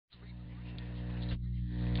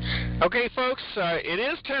Okay, folks, it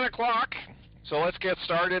is 10 o'clock, so let's get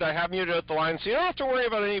started. I have muted out the line, so you don't have to worry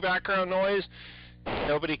about any background noise.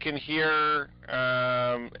 Nobody can hear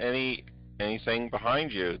anything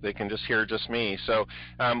behind you. They can just hear just me. So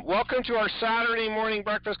welcome to our Saturday morning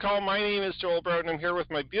breakfast call. My name is Joel Broden. I'm here with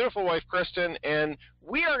my beautiful wife, Kristen, and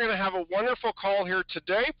we are going to have a wonderful call here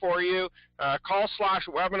today for you,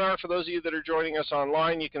 call/webinar. For those of you that are joining us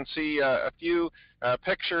online, you can see a few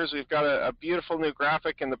pictures. We've got a beautiful new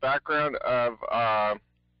graphic in the background of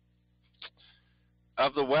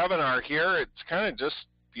the webinar here. It's kind of just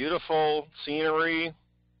beautiful scenery,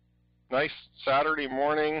 nice Saturday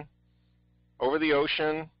morning over the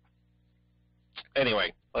ocean.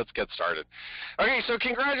 Anyway, let's get started. Okay, so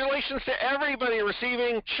congratulations to everybody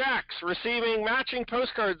receiving checks, receiving matching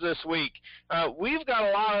postcards this week. We've got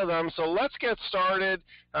a lot of them, so let's get started.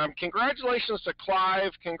 Congratulations to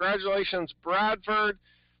Clive. Congratulations, Bradford.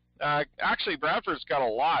 Actually, Bradford's got a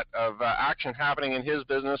lot of action happening in his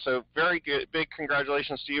business, so very good, big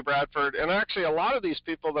congratulations to you, Bradford. And actually, a lot of these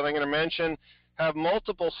people that I'm going to mention have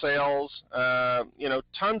multiple sales,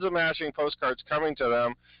 tons of matching postcards coming to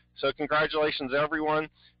them. So congratulations, everyone.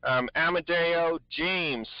 Amadeo,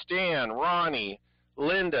 James, Stan, Ronnie,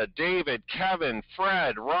 Linda, David, Kevin,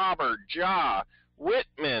 Fred, Robert, Ja,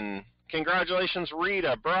 Whitman. Congratulations,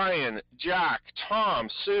 Rita, Brian, Jack, Tom,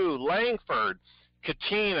 Sue, Langford,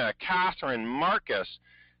 Katina, Catherine, Marcus.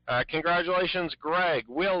 Congratulations, Greg,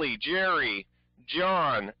 Willie, Jerry,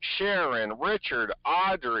 John, Sharon, Richard,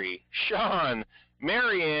 Audrey, Sean,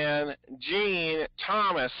 Marianne, Jean,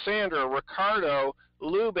 Thomas, Sandra, Ricardo,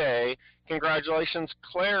 Lube. Congratulations,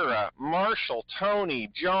 Clara, Marshall, Tony,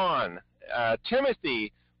 John,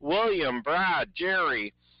 Timothy, William, Brad,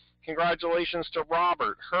 Jerry. Congratulations to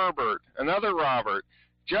Robert, Herbert, another Robert,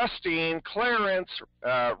 Justine, Clarence,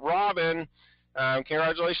 Robin.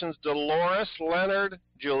 Congratulations, Dolores, Leonard,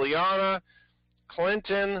 Juliana,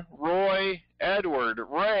 Clinton, Roy, Edward,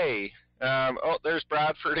 Ray. There's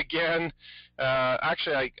Bradford again.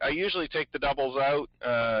 Actually, I usually take the doubles out.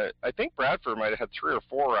 I think Bradford might have had 3 or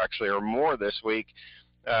 4 actually, or more this week.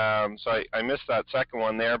 So I missed that second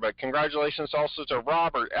one there. But congratulations also to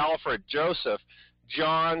Robert, Alfred, Joseph,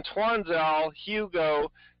 John, Twanzel,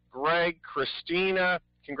 Hugo, Greg, Christina.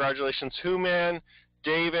 Congratulations, Human,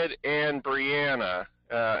 David, and Brianna.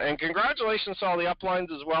 And congratulations to all the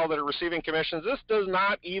uplines as well that are receiving commissions. This does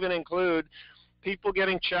not even include people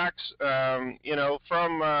getting checks, from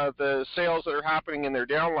the sales that are happening in their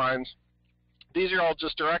downlines. These are all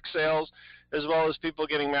just direct sales, as well as people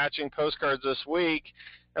getting matching postcards this week.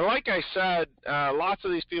 And like I said, lots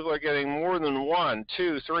of these people are getting more than 1,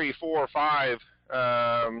 2, 3, 4, 5,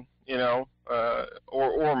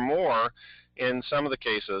 or more in some of the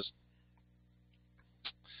cases.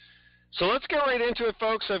 So let's get right into it,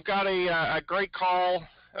 folks. I've got a great call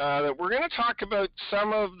that we're going to talk about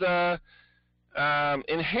some of the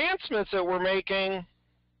enhancements that we're making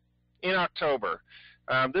in October.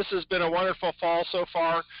 This has been a wonderful fall so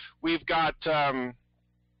far. We've got a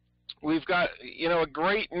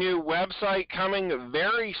great new website coming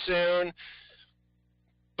very soon,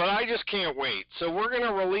 but I just can't wait. So we're going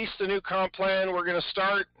to release the new comp plan. We're going to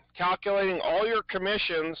start calculating all your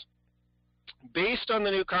commissions based on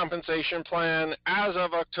the new compensation plan as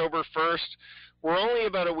of October 1st. We're only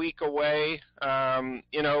about a week away,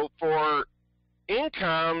 for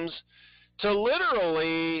incomes to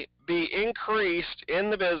literally be increased in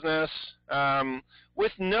the business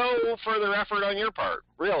with no further effort on your part,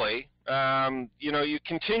 really. You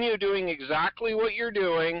continue doing exactly what you're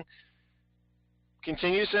doing,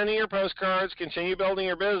 continue sending your postcards, continue building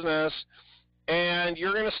your business, and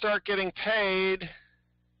you're going to start getting paid,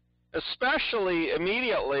 especially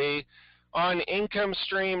immediately, on income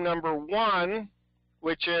stream number 1,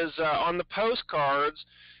 which is on the postcards.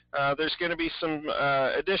 There's going to be some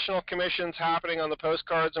additional commissions happening on the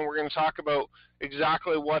postcards, and we're going to talk about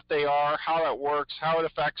exactly what they are, how that works, how it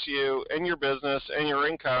affects you and your business and your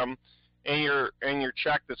income and your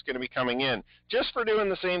check that's going to be coming in, just for doing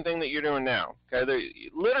the same thing that you're doing now. Okay,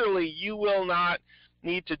 literally, you will not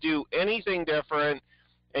need to do anything different,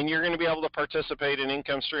 and you're going to be able to participate in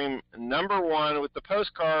income stream number 1 with the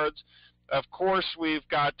postcards. Of course, we've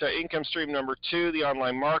got income stream number 2, the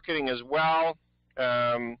online marketing as well.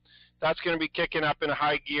 That's going to be kicking up in a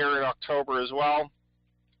high gear in October as well.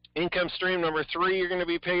 Income stream number 3 you're going to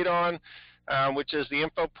be paid on, which is the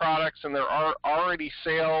info products, and there are already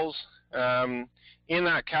sales in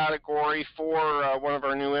that category for one of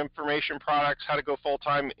our new information products, how to go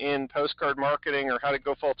full-time in postcard marketing or how to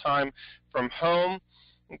go full-time from home.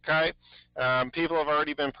 Okay, people have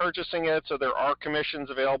already been purchasing it, so there are commissions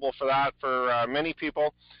available for that for many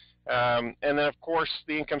people. And then, of course,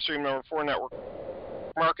 the income stream number 4, network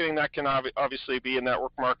marketing. That can obviously be a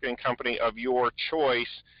network marketing company of your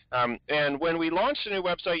choice. And when we launch the new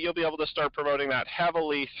website, you'll be able to start promoting that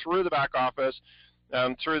heavily through the back office,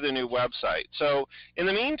 through the new website. So in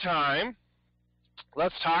the meantime,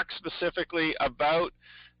 let's talk specifically about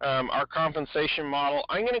our compensation model.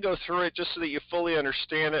 I'm going to go through it just so that you fully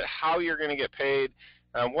understand it, how you're going to get paid,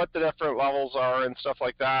 what the different levels are and stuff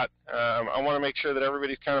like that. I want to make sure that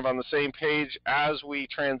everybody's kind of on the same page as we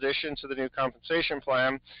transition to the new compensation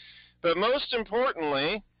plan. But most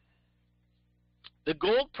importantly, the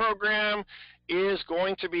Gold program is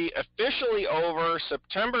going to be officially over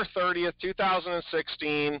September 30th,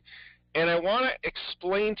 2016, and I want to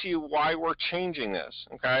explain to you why we're changing this,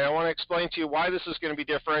 okay? I want to explain to you why this is going to be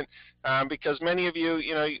different, because many of you,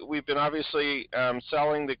 we've been obviously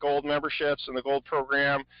selling the Gold memberships and the Gold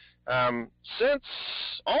program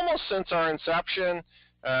almost since our inception.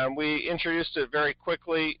 We introduced it very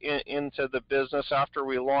quickly into the business after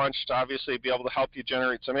we launched, obviously be able to help you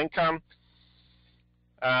generate some income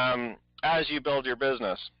as you build your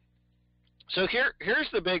business. So here's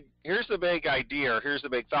the big idea, here's the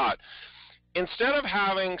big thought. Instead of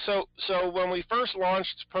having, so when we first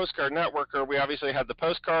launched Postcard Networker, we obviously had the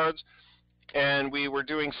postcards, and we were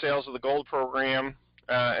doing sales of the Gold program,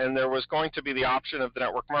 and there was going to be the option of the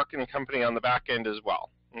network marketing company on the back end as well.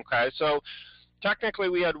 Okay, so technically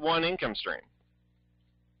we had one income stream.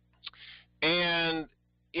 And,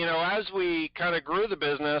 as we kind of grew the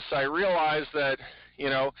business, I realized that,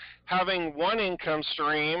 having one income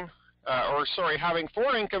stream, having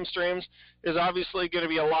 4 income streams is obviously going to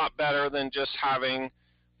be a lot better than just having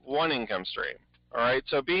one income stream. All right,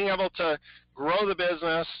 so being able to grow the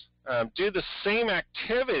business, do the same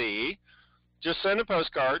activity, just send a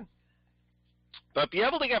postcard, but be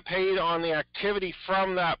able to get paid on the activity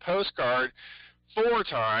from that postcard 4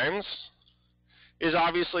 times is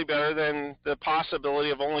obviously better than the possibility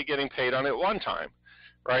of only getting paid on it 1 time,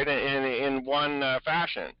 right, in one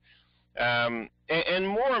fashion. And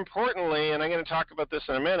more importantly, and I'm going to talk about this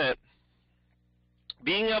in a minute,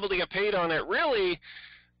 being able to get paid on it really,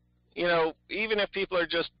 even if people are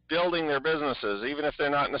just building their businesses, even if they're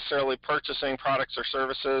not necessarily purchasing products or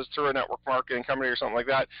services through a network marketing company or something like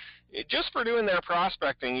that, just for doing their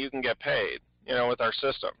prospecting, you can get paid, with our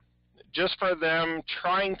system. Just for them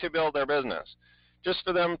trying to build their business, just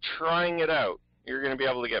for them trying it out, you're going to be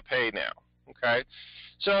able to get paid now, okay?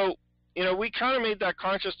 So, we kind of made that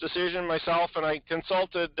conscious decision, myself, and I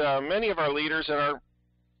consulted many of our leaders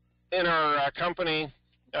in our company,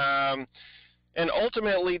 and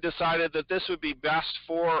ultimately decided that this would be best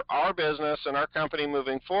for our business and our company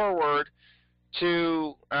moving forward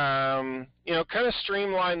to, kind of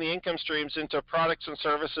streamline the income streams into products and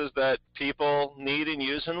services that people need and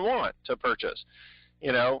use and want to purchase,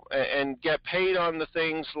 and get paid on the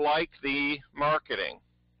things like the marketing.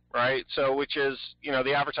 Right, so which is,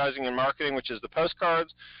 the advertising and marketing, which is the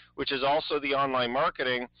postcards, which is also the online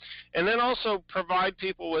marketing, and then also provide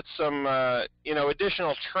people with some,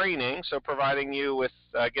 additional training, so providing you with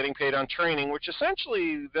getting paid on training, which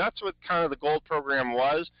essentially that's what kind of the Gold program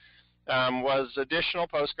was additional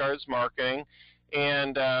postcards, marketing,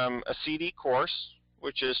 and a CD course,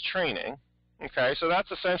 which is training. Okay, so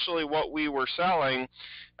that's essentially what we were selling,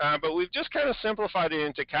 but we've just kind of simplified it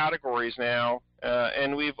into categories now,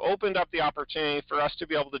 and we've opened up the opportunity for us to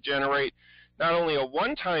be able to generate not only a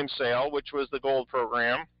one-time sale, which was the Gold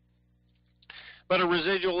program, but a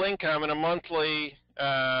residual income and a monthly,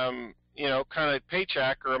 kind of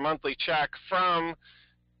paycheck or a monthly check from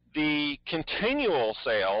the continual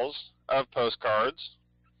sales of postcards,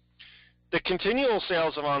 the continual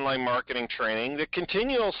sales of online marketing training, the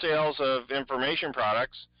continual sales of information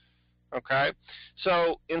products, okay?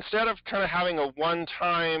 So instead of kind of having a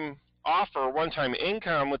one-time offer, one-time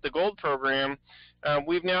income with the Gold program,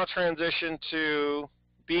 we've now transitioned to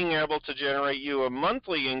being able to generate you a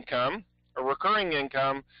monthly income, a recurring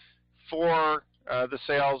income, for the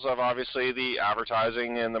sales of obviously the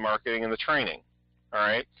advertising and the marketing and the training, all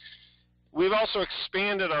right? We've also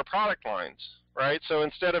expanded our product lines. Right, so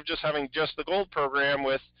instead of just having just the Gold program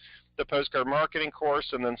with the postcard marketing course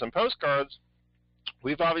and then some postcards,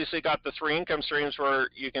 we've obviously got the 3 income streams where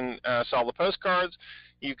you can sell the postcards,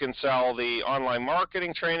 you can sell the online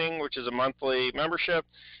marketing training, which is a monthly membership,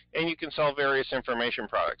 and you can sell various information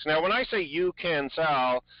products. Now, when I say you can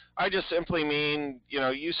sell, I just simply mean,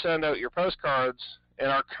 you send out your postcards, and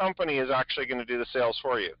our company is actually going to do the sales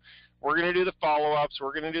for you. We're going to do the follow-ups.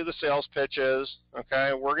 We're going to do the sales pitches,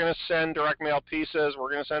 okay? We're going to send direct mail pieces. We're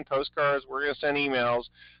going to send postcards. We're going to send emails.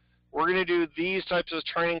 We're going to do these types of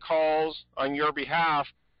training calls on your behalf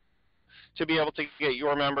to be able to get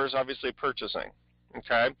your members obviously purchasing.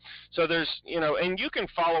 Okay, so there's, and you can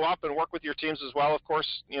follow up and work with your teams as well. Of course,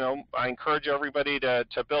 I encourage everybody to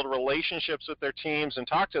build relationships with their teams and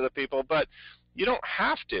talk to the people, but you don't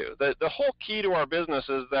have to. The whole key to our business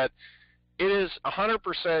is that it is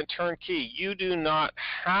 100% turnkey. You do not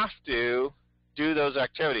have to do those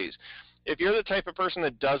activities. If you're the type of person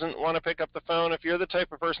that doesn't want to pick up the phone, if you're the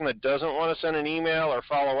type of person that doesn't want to send an email or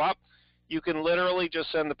follow up, you can literally just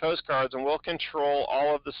send the postcards, and we'll control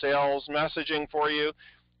all of the sales messaging for you.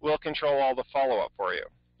 We'll control all the follow-up for you,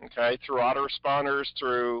 okay, through autoresponders,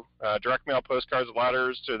 through direct mail postcards,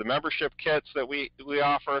 letters, through the membership kits that we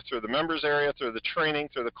offer, through the members area, through the training,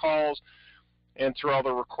 through the calls, and through all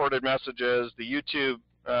the recorded messages, the YouTube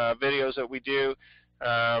videos that we do.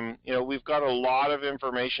 We've got a lot of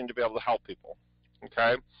information to be able to help people,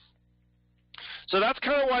 okay? So that's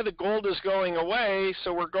kind of why the gold is going away.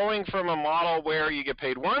 So we're going from a model where you get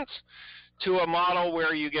paid once to a model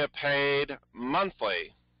where you get paid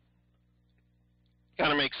monthly.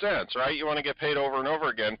 Kind of makes sense, right? You want to get paid over and over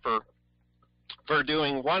again for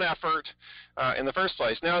doing one effort in the first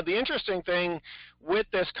place. Now, the interesting thing with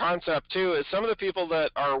this concept too is some of the people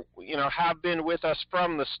that are, have been with us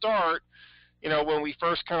from the start, when we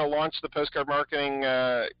first kind of launched the postcard marketing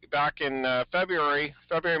back in February,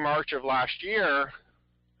 March of last year,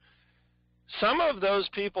 some of those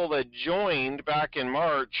people that joined back in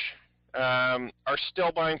March are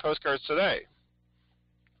still buying postcards today.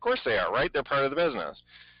 Of course they are, right? They're part of the business.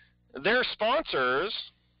 Their sponsors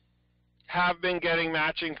have been getting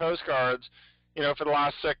matching postcards, for the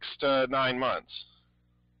last 6 to 9 months.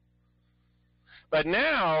 But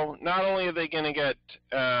now, not only are they going to get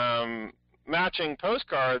matching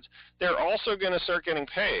postcards, they're also going to start getting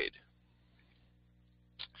paid.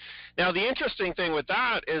 Now, the interesting thing with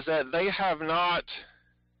that is that they have not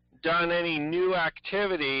done any new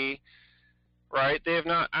activity, right? They have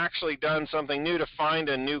not actually done something new to find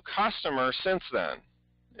a new customer since then.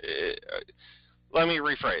 Let me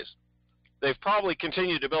rephrase. They've probably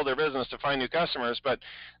continued to build their business to find new customers, but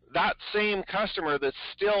that same customer that's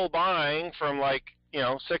still buying from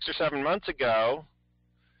 6 or 7 months ago,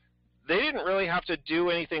 they didn't really have to do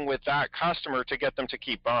anything with that customer to get them to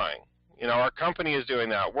keep buying. Our company is doing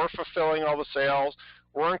that. We're fulfilling all the sales.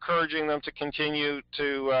 We're encouraging them to continue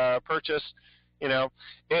to purchase, and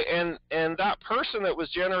that person that was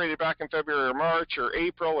generated back in February or March or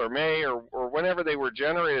April or May or whenever they were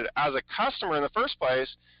generated as a customer in the first place,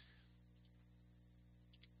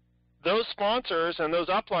 those sponsors and those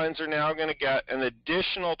uplines are now going to get an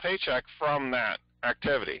additional paycheck from that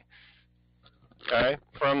activity. Okay,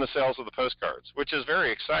 from the sales of the postcards, which is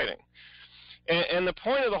very exciting. And the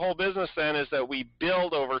point of the whole business then is that we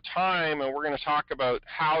build over time, and we're going to talk about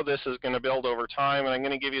how this is going to build over time, and I'm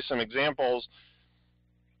going to give you some examples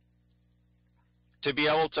to be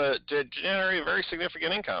able to generate a very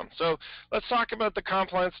significant income. So let's talk about the comp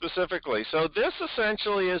plan specifically. So this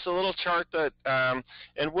essentially is a little chart that,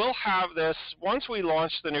 and we'll have this, once we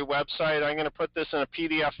launch the new website, I'm going to put this in a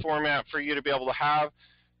PDF format for you to be able to have.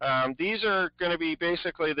 These are going to be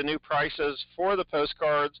basically the new prices for the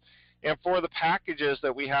postcards and for the packages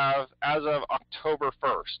that we have as of October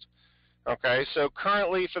 1st. Okay, so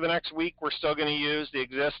currently for the next week, we're still going to use the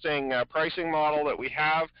existing pricing model that we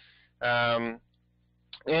have.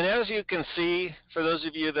 And as you can see, for those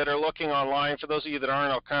of you that are looking online, for those of you that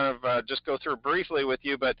aren't, I'll kind of just go through briefly with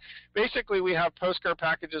you. But basically, we have postcard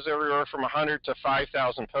packages everywhere from 100 to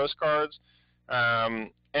 5,000 postcards.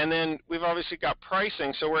 And then we've obviously got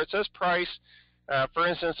pricing. So where it says price, for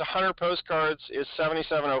instance, 100 postcards is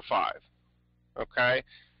 $77.05. Okay.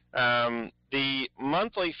 The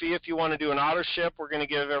monthly fee, if you want to do an auto ship, we're going to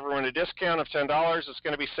give everyone a discount of $10. It's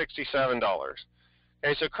going to be $67.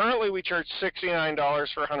 Okay, so currently we charge $69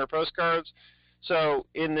 for 100 postcards. So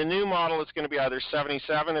in the new model, it's going to be either $77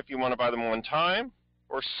 if you want to buy them one time,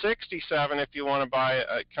 or $67 if you want to buy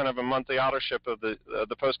a kind of a monthly auto ship of the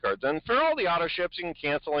postcards. And for all the auto ships, you can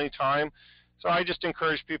cancel any time. So I just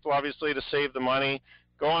encourage people, obviously, to save the money,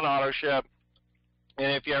 go on auto ship,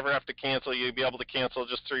 and if you ever have to cancel, you'll be able to cancel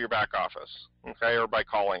just through your back office, okay, or by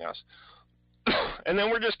calling us. And then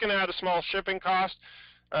we're just going to add a small shipping cost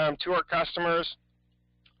to our customers.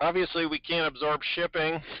 Obviously, we can't absorb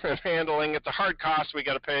shipping and handling. It's a hard cost we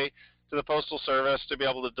got to pay to the Postal Service to be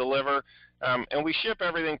able to deliver. And we ship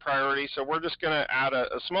everything priority, so we're just going to add a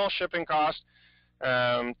small shipping cost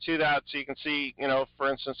to that. So you can see, for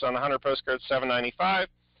instance, on 100 postcards, $7.95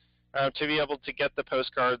 to be able to get the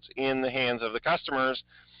postcards in the hands of the customers.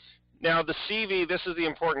 Now, the CV, this is the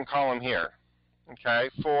important column here, okay,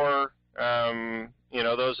 for,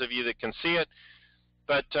 those of you that can see it.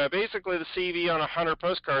 But basically the CV on 100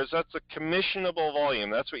 postcards, that's a commissionable volume.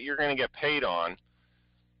 That's what you're going to get paid on.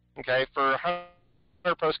 Okay, for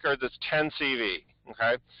 100 postcards, it's 10 CV.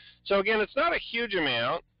 Okay, so again, it's not a huge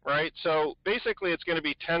amount, right? So basically, it's going to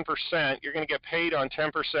be 10%. You're going to get paid on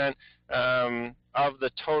 10% of the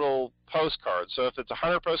total postcards. So if it's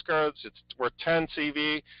 100 postcards, it's worth 10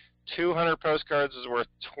 CV. 200 postcards is worth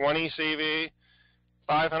 20 CV.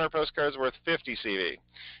 500 postcards worth 50 CV.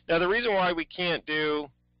 Now, the reason why we can't do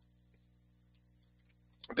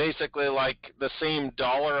basically like the same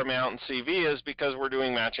dollar amount in CV is because we're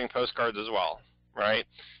doing matching postcards as well, right?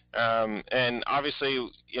 And obviously,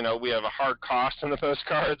 you know, we have a hard cost in the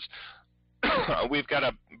postcards. We've got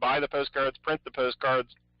to buy the postcards, print the postcards,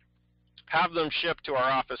 have them shipped to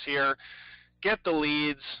our office here, get the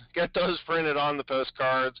leads, get those printed on the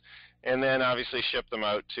postcards, and then obviously ship them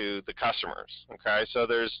out to the customers. Okay, so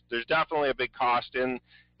there's definitely a big cost in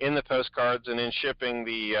the postcards and in shipping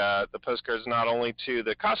the postcards not only to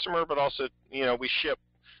the customer, but also, you know,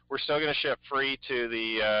 we're still going to ship free to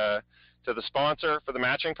the sponsor for the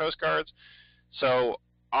matching postcards. So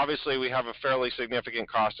obviously we have a fairly significant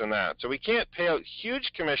cost in that. So we can't pay out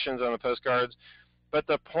huge commissions on the postcards, but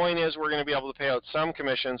the point is we're going to be able to pay out some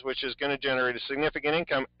commissions, which is going to generate a significant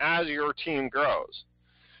income as your team grows.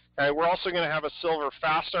 Okay, we're also going to have a silver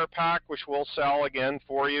fast start pack, which we'll sell again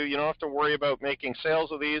for you. You don't have to worry about making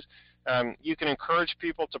sales of these. You can encourage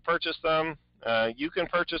people to purchase them. You can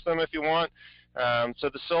purchase them if you want. So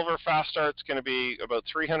the silver fast start is going to be about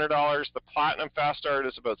 $300. The platinum fast start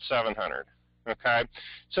is about $700. Okay,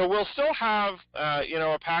 so we'll still have you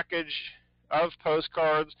know, a package of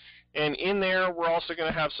postcards, and in there we're also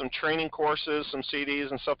going to have some training courses, some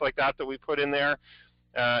CDs and stuff like that we put in there.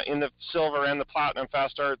 In the silver and the platinum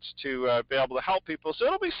fast starts to be able to help people. So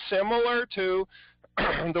it'll be similar to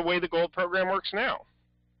the way the gold program works now,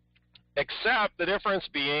 except the difference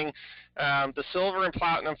being the silver and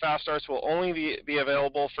platinum fast starts will only be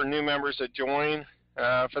available for new members that join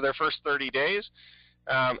for their first 30 days,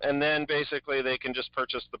 and then basically they can just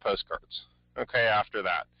purchase the postcards, okay, after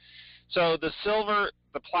that. So the silver,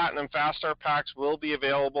 the platinum fast start packs will be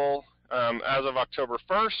available as of October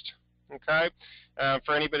 1st. Okay,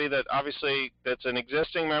 for anybody that obviously that's an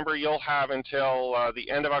existing member, you'll have until the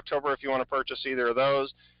end of October if you want to purchase either of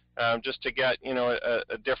those, just to get, you know,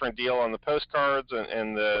 a different deal on the postcards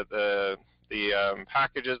and the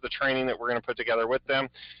packages, the training that we're going to put together with them.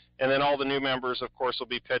 And then all the new members, of course, will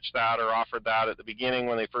be pitched that or offered that at the beginning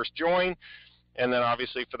when they first join. And then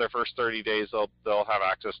obviously for their first 30 days, they'll have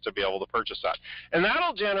access to be able to purchase that. And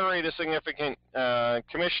that'll generate a significant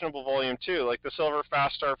commissionable volume too. Like the silver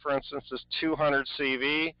fast start, for instance, is 200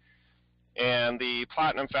 CV, and the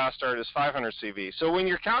platinum fast start is 500 CV. So when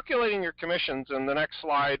you're calculating your commissions, in the next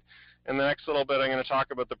slide, in the next little bit, I'm going to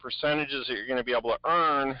talk about the percentages that you're going to be able to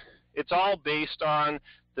earn. It's all based on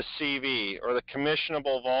the CV, or the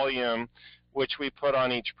commissionable volume, which we put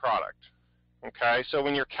on each product. Okay, so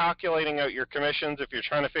when you're calculating out your commissions, if you're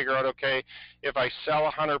trying to figure out, okay, if I sell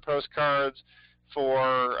 100 postcards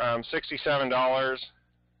for $67,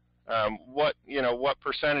 what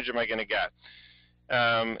percentage am I going to get?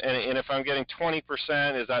 And if I'm getting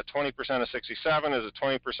 20%, is that 20% of 67? Is it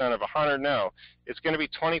 20% of 100? No, it's going to be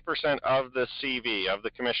 20% of the CV, of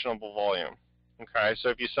the commissionable volume. Okay, so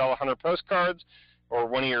if you sell 100 postcards, or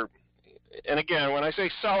one of your, and again, when I say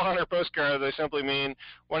sell 100 postcards, I simply mean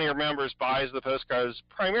one of your members buys the postcards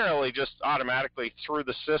primarily just automatically through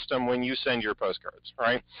the system when you send your postcards,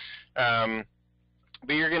 right?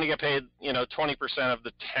 But you're going to get paid, 20% of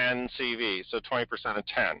the 10 CV, so 20% of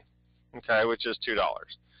 10, okay, which is $2. All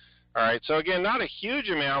right, so again, not a huge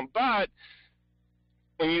amount, but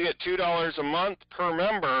when you get $2 a month per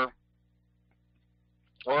member,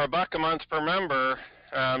 or $1 a month per member,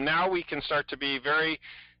 now we can start to be very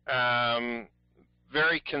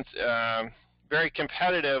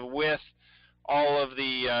competitive with all of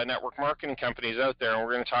the network marketing companies out there, and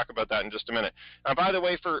we're going to talk about that in just a minute. By the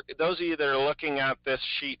way, for those of you that are looking at this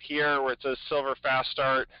sheet here where it says Silver Fast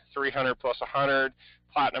Start 300 plus 100,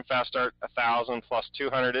 Platinum Fast Start 1,000 plus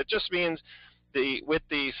 200, it just means with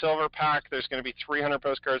the Silver Pack there's going to be 300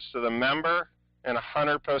 postcards to the member and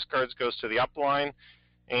 100 postcards goes to the upline.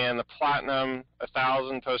 And the Platinum,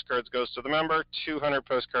 1,000 postcards goes to the member, 200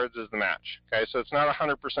 postcards is the match. Okay, so it's not a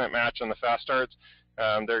 100% match on the fast starts.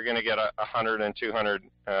 They're going to get a 100 and 200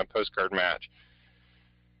 postcard match.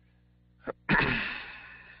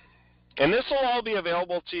 And this will all be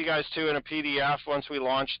available to you guys too in a PDF once we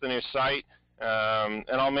launch the new site. And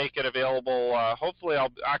I'll make it available. Hopefully,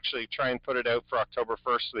 I'll actually try and put it out for October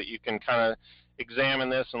 1st so that you can kind of examine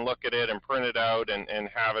this and look at it and print it out and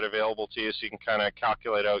have it available to you so you can kind of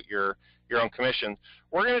calculate out your your own commission.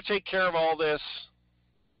 We're going to take care of all this,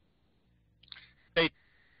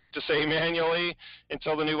 to say manually,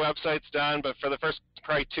 until the new website's done, but for the first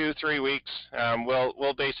probably 2-3 weeks,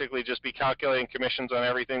 we'll basically just be calculating commissions on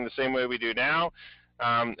everything the same way we do now.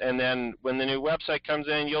 And then when the new website comes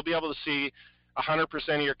in, you'll be able to see 100%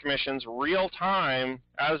 of your commissions real time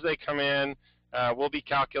as they come in. Will be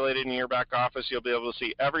calculated in your back office. You'll be able to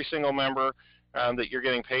see every single member that you're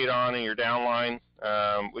getting paid on in your downline,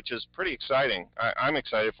 which is pretty exciting. I'm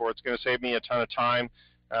excited for it. It's going to save me a ton of time.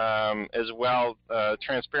 As well,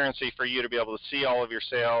 transparency for you to be able to see all of your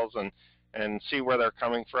sales and see where they're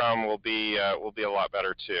coming from will be a lot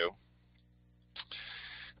better too.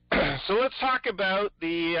 So let's talk about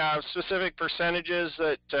the specific percentages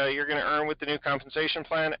that you're going to earn with the new compensation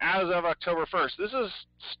plan as of October 1st. This is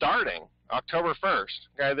starting October 1st.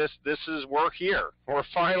 Okay, we're here. We're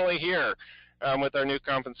finally here with our new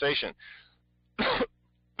compensation.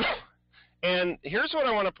 And here's what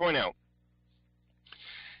I want to point out.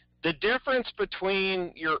 The difference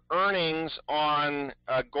between your earnings on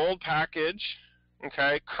a gold package,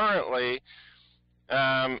 okay, currently,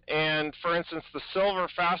 and for instance, the silver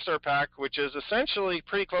fast start pack, which is essentially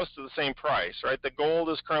pretty close to the same price, right? The gold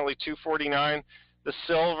is currently $249. The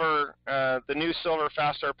silver, the new silver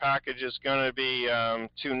fast start package is going to be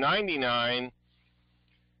 $299.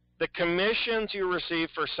 The commissions you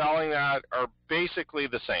receive for selling that are basically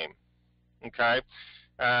the same, okay?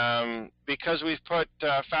 Because we've put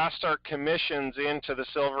Fast Start commissions into the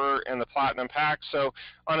silver and the platinum pack. So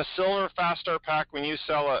on a silver Fast Start pack, when you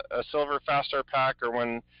sell a silver Fast Start pack, or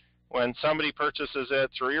when somebody purchases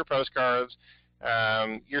it through your postcards,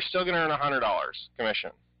 you're still going to earn $100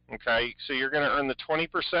 commission. Okay, so you're going to earn the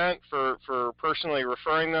 20% for personally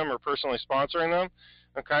referring them or personally sponsoring them.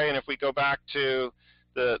 Okay, and if we go back to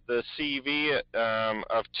the CV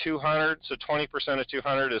of 200, so 20% of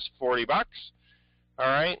 200 is $40. All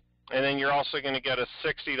right, and then you're also going to get a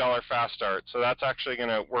 $60 Fast Start. So that's actually going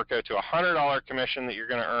to work out to a $100 commission that you're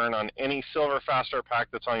going to earn on any silver Fast Start pack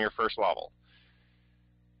that's on your first level.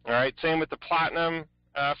 All right, same with the Platinum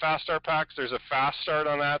Fast Start packs. There's a Fast Start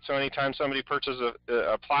on that, so anytime somebody purchases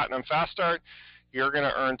a Platinum Fast Start, you're going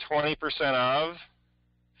to earn 20% of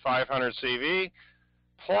 500 CV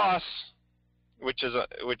plus, which is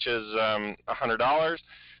 $100,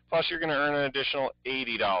 plus you're going to earn an additional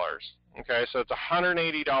 $80. Okay, so it's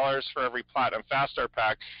 $180 for every Platinum Fast Start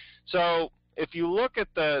pack. So if you look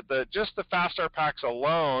at just the Fast Start packs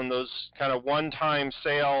alone, those kind of one-time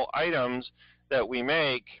sale items that we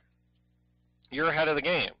make, you're ahead of the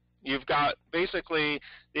game. You've got basically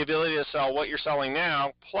the ability to sell what you're selling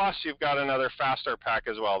now, plus you've got another Fast Start pack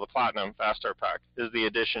as well. The Platinum Fast Start pack is the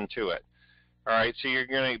addition to it. All right, so you're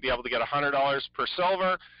going to be able to get $100 per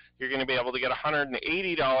silver. You're going to be able to get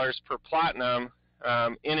 $180 per Platinum,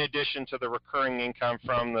 in addition to the recurring income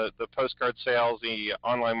from the postcard sales, the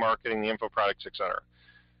online marketing, the info products, etc.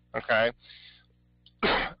 Okay.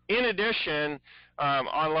 In addition,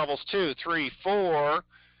 on levels 2, 3, 4,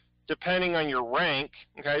 depending on your rank,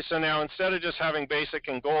 okay, so now instead of just having basic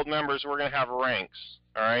and gold members, we're going to have ranks,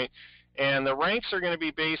 all right? And the ranks are going to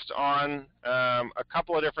be based on a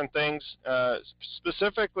couple of different things,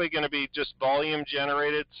 specifically going to be just volume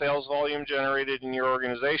generated, sales volume generated in your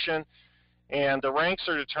organization. And the ranks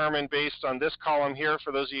are determined based on this column here,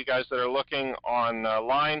 for those of you guys that are looking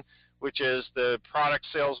online, which is the product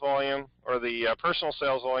sales volume, or the personal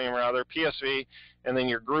sales volume rather, PSV, and then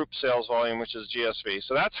your group sales volume, which is GSV.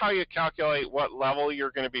 So that's how you calculate what level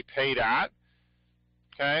you're going to be paid at,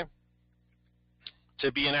 okay?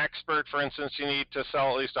 To be an expert, for instance, you need to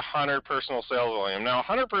sell at least 100 personal sales volume. Now,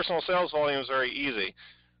 100 personal sales volume is very easy,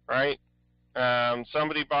 right?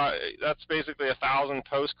 Somebody bought, that's basically 1,000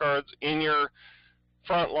 postcards in your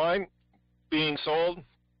front line being sold,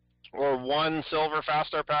 or one silver Fast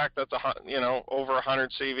Start pack that's over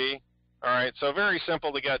 100 CV. All right, so very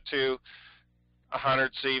simple to get to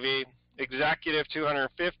 100 CV. Executive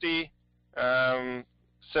 250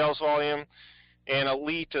 sales volume, and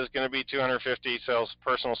Elite is going to be 250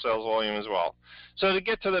 personal sales volume as well. So to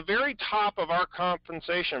get to the very top of our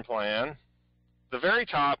compensation plan, the very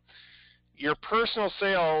top, your personal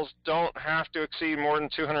sales don't have to exceed more than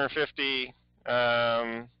 250,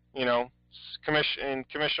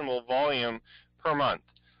 commissionable volume per month.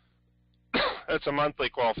 That's a monthly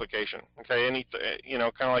qualification. Okay, kind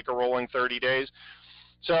of like a rolling 30 days.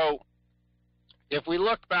 So if we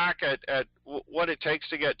look back at what it takes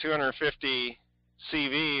to get 250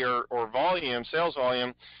 CV or volume, sales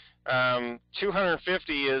volume,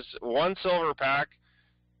 250 is one silver pack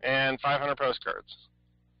and 500 postcards.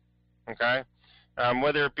 Okay,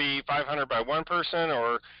 whether it be 500 by one person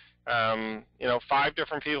or 5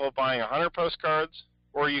 different people buying 100 postcards,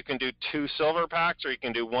 or you can do 2 silver packs, or you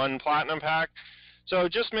can do 1 platinum pack. So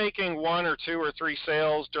just making 1 or 2 or 3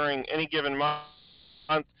 sales during any given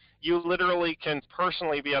month, you literally can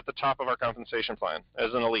personally be at the top of our compensation plan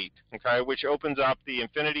as an elite, okay, which opens up the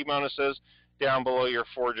infinity bonuses down below your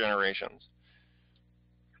 4 generations.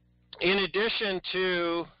 In addition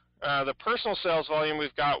to the personal sales volume,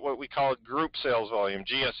 we've got what we call group sales volume,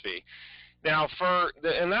 GSV. Now,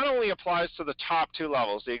 and that only applies to the top 2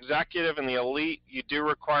 levels, the executive and the elite. You do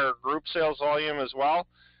require group sales volume as well,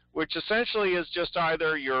 which essentially is just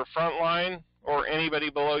either your front line or anybody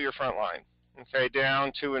below your front line, okay,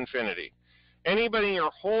 down to infinity. Anybody in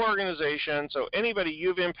your whole organization, so anybody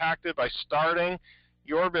you've impacted by starting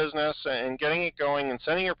your business and getting it going and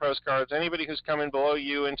sending your postcards, anybody who's coming below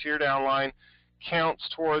you into your downline counts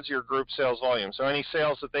towards your group sales volume. So any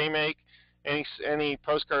sales that they make, any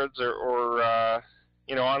postcards or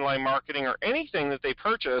online marketing or anything that they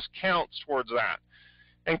purchase counts towards that.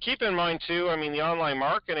 And keep in mind too, I mean, the online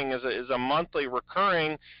marketing is a monthly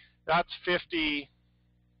recurring. That's 50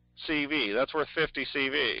 CV. That's worth 50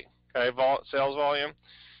 CV. Okay, sales volume.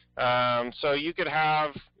 So you could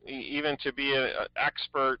have, even to be an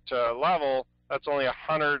expert level, that's only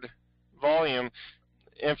 100 volume.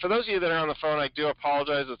 And for those of you that are on the phone, I do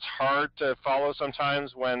apologize. It's hard to follow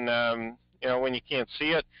sometimes when when you can't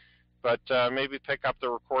see it. But maybe pick up the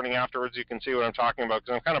recording afterwards. You can see what I'm talking about,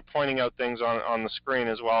 because I'm kind of pointing out things on the screen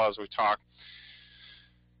as well as we talk.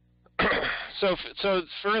 So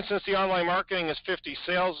for instance, the online marketing is 50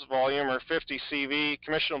 sales volume or 50 CV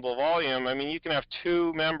commissionable volume. I mean, you can have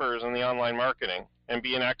 2 members in the online marketing and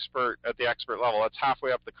be an expert at the expert level. That's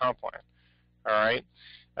halfway up the comp plan. All right.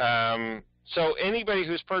 So anybody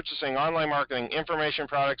who's purchasing online marketing, information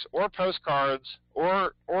products, or postcards,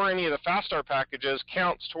 or any of the Fast Start packages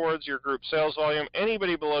counts towards your group sales volume.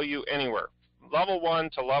 Anybody below you anywhere, level 1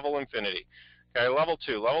 to level infinity. Okay, level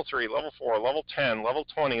 2, level 3, level 4, level 10, level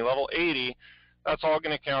 20, level 80, that's all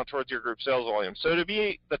going to count towards your group sales volume. So to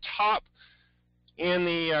be the top in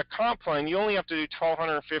the comp plan, you only have to do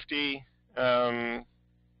 1,250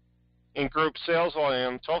 in group sales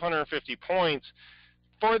volume, 1,250 points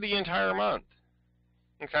for the entire month.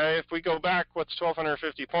 Okay, if we go back, what's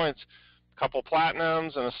 1,250 points? A couple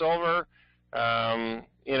platinums and a silver,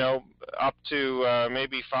 up to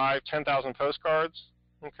maybe 10,000 postcards.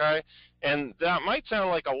 Okay, and that might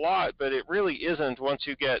sound like a lot, but it really isn't once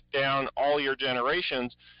you get down all your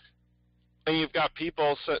generations, and you've got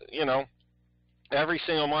people, every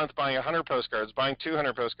single month buying 100 postcards, buying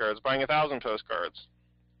 200 postcards, buying 1,000 postcards.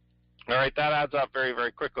 All right, that adds up very,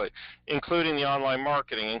 very quickly, including the online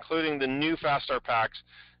marketing, including the new Fast Start packs,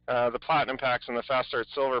 the Platinum packs and the Fast Start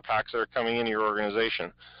Silver packs that are coming into your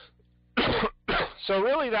organization. So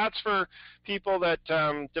really that's for people that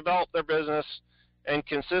develop their business and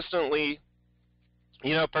consistently,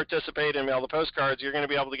 participate and mail the postcards. You're going to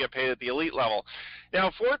be able to get paid at the elite level.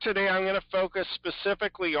 Now for today, I'm going to focus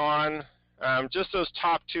specifically on just those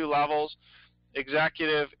top 2 levels,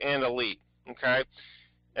 executive and elite, okay?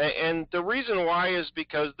 And the reason why is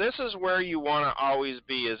because this is where you want to always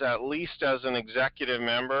be, is at least as an executive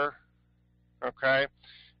member, okay?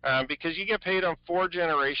 Because you get paid on 4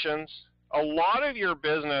 generations. A lot of your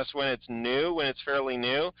business, when it's new, when it's fairly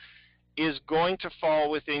new, is going to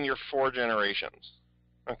fall within your 4 generations,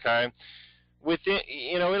 okay?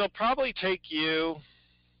 It'll probably take you,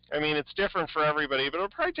 it's different for everybody, but it'll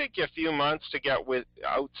probably take you a few months to get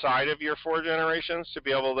outside of your 4 generations to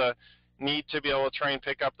be able to try and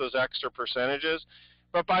pick up those extra percentages.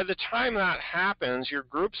 But by the time that happens, your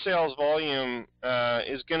group sales volume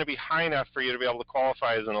is going to be high enough for you to be able to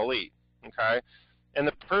qualify as an elite, okay? And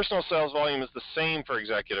the personal sales volume is the same for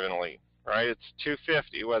executive and elite, right? It's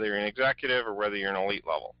 250, whether you're an executive or whether you're an elite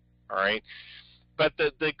level, all right? But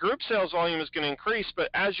the group sales volume is going to increase, but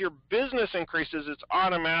as your business increases, it's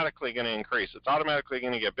automatically going to increase. It's automatically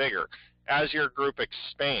going to get bigger as your group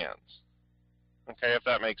expands, okay, if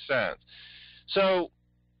that makes sense. So,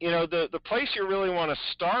 the place you really want to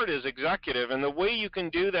start is executive, and the way you can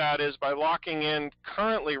do that is by locking in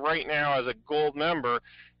currently right now as a gold member.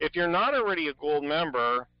 If you're not already a gold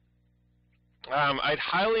member, I'd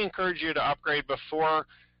highly encourage you to upgrade before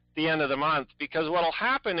the end of the month, because what will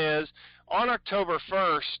happen is on October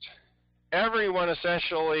 1st, everyone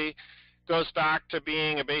essentially goes back to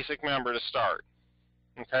being a basic member to start,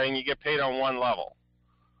 okay, and you get paid on 1 level.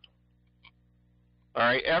 All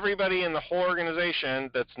right, everybody in the whole organization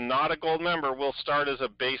that's not a gold member will start as a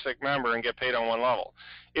basic member and get paid on 1 level.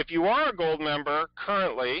 If you are a gold member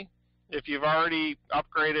currently, if you've already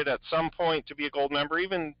upgraded at some point to be a gold member,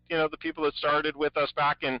 even, the people that started with us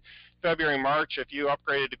back in February, March, if you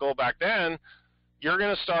upgraded to gold back then, you're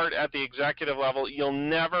going to start at the executive level. You'll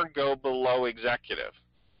never go below executive.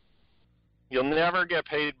 You'll never get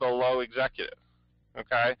paid below executive,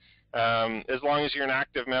 okay? As long as you're an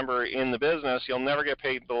active member in the business, you'll never get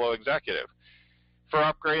paid below executive for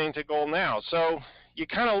upgrading to gold now. So you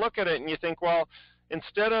kind of look at it and you think, well,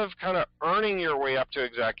 instead of kind of earning your way up to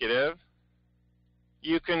executive,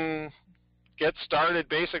 you can get started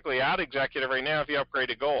basically at executive right now if you upgrade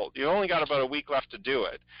to gold. You've only got about a week left to do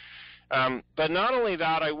it. But not only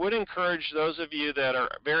that, I would encourage those of you that are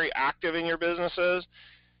very active in your businesses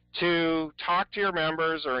to talk to your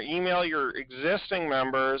members or email your existing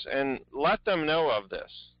members and let them know of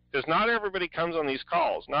this. Because not everybody comes on these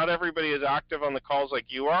calls. Not everybody is active on the calls like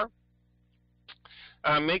you are.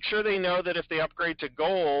 Make sure they know that if they upgrade to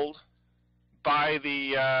gold by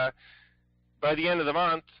the end of the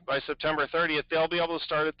month, by September 30th, they'll be able to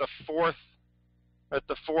start at the fourth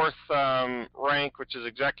rank, which is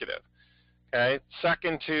executive. Okay,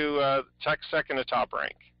 second to top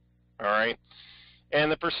rank. All right,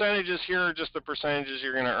 and the percentages here are just the percentages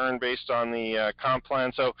you're going to earn based on the comp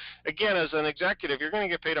plan. So again, as an executive, you're going to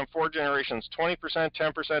get paid on 4 generations: 20%, 10%,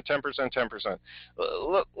 10%,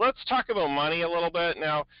 10%. Let's talk about money a little bit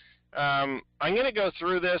now. I'm going to go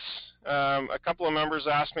through this. A couple of members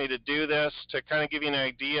asked me to do this to kind of give you an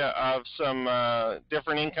idea of some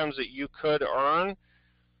different incomes that you could earn.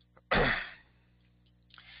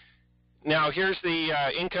 Now, here's the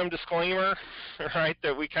income disclaimer, right,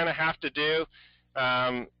 that we kind of have to do.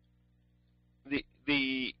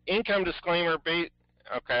 The income disclaimer, okay,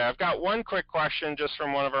 I've got one quick question just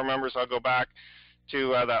from one of our members. I'll go back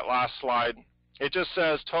to that last slide. It just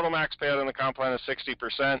says total max payout in the comp plan is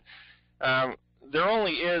 60%. There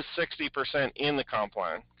only is 60% in the comp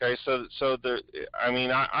plan. Okay, so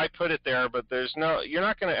I put it there, but you're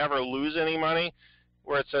not going to ever lose any money.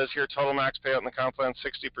 Where it says here total max payout in the comp plan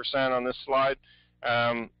 60% on this slide.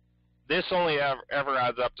 This only ever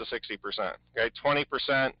adds up to 60%. Okay,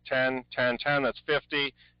 20%, 10, 10, 10. That's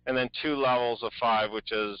 50, and then 2 levels of 5,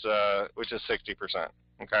 which is 60%.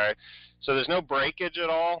 Okay, so there's no breakage at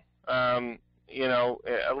all.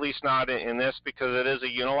 At least not in this because it is a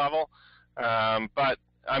unilevel. But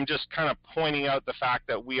I'm just kind of pointing out the fact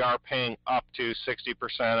that we are paying up to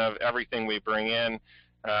 60% of everything we bring in,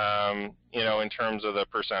 in terms of the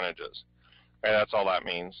percentages. Okay, that's all that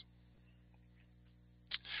means.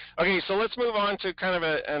 Okay, so let's move on to kind of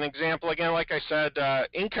an example. Again, like I said,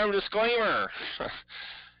 income disclaimer.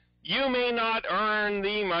 You may not earn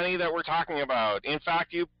the money that we're talking about. In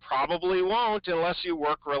fact, you probably won't unless you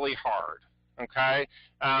work really hard. Okay,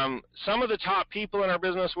 some of the top people in our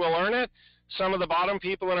business will earn it. Some of the bottom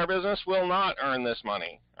people in our business will not earn this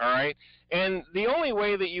money. All right, and the only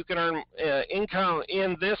way that you can earn income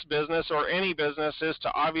in this business or any business is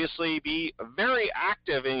to obviously be very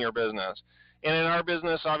active in your business. And in our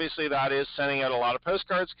business, obviously, that is sending out a lot of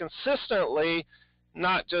postcards consistently,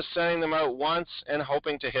 not just sending them out once and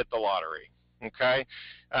hoping to hit the lottery. Okay,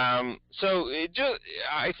 I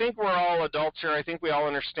think we're all adults here. I think we all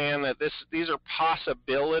understand that these are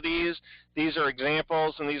possibilities, these are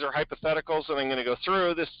examples, and these are hypotheticals that I'm going to go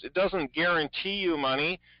through. It doesn't guarantee you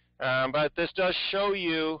money, but this does show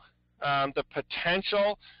you the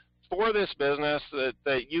potential for this business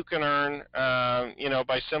that you can earn,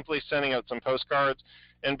 by simply sending out some postcards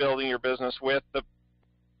and building your business with the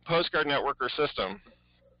Postcard network or system.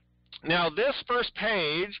 Now, this first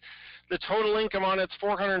page, the total income on it's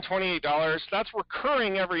 $428. That's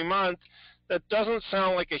recurring every month. That doesn't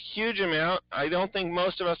sound like a huge amount. I don't think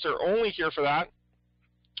most of us are only here for that.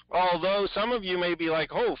 Although some of you may be like,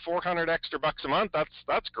 oh, 400 extra bucks a month,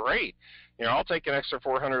 that's great. I'll take an extra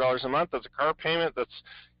 $400 a month. That's a car payment. That's,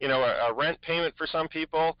 a rent payment for some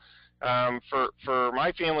people. For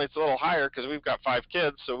my family, it's a little higher because we've got 5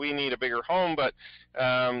 kids, so we need a bigger home. But,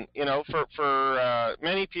 for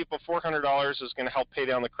many people, $400 is going to help pay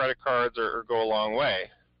down the credit cards or go a long way.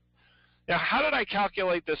 Now, how did I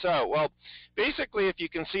calculate this out? Well, basically, if you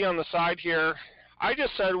can see on the side here, I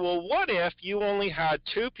just said, well, what if you only had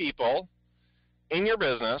 2 people in your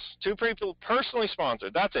business, 2 people personally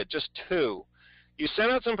sponsored? That's it, just 2. You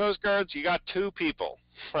sent out some postcards, you got 2 people,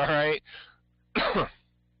 all right?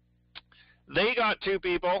 They got 2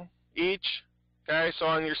 people each, okay? So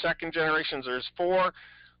on your second generations, there's 4.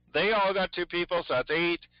 They all got 2 people, so that's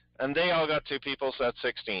 8. And they all got 2 people, so that's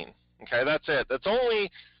 16. Okay, that's it. That's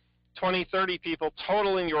only 20, 30 people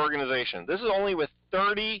total in your organization. This is only with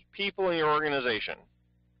 30 people in your organization.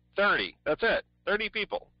 30, that's it, 30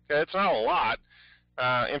 people. Okay, it's not a lot.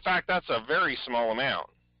 In fact, that's a very small amount.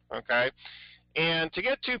 okay? And to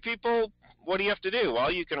get 2 people, what do you have to do?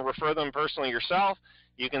 Well, you can refer them personally yourself.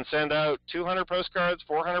 You can send out 200 postcards,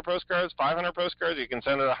 400 postcards, 500 postcards. You can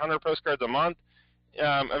send out 100 postcards a month.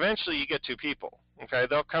 Eventually, you get 2 people, okay?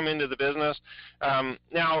 They'll come into the business.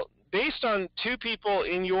 Now, based on 2 people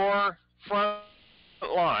in your front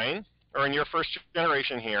line, or in your first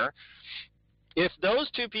generation here, if those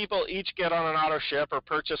 2 people each get on an auto ship or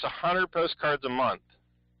purchase 100 postcards a month,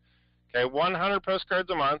 okay, 100 postcards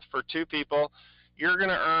a month for 2 people, you're going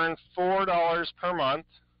to earn $4 per month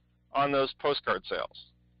on those postcard sales.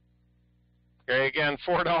 Okay, again,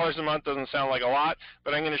 $4 a month doesn't sound like a lot,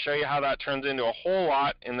 but I'm going to show you how that turns into a whole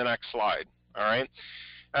lot in the next slide, all right?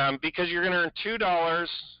 Because you're going to earn $2,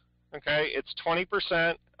 okay, it's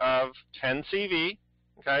 20% of 10 CV,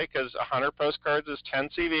 okay, because 100 postcards is 10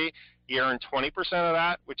 CV. You earn 20% of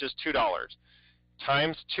that, which is $2,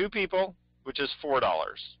 times 2 people, which is $4,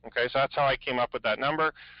 okay? So that's how I came up with that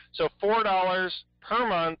number. So $4 per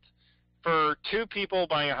month for 2 people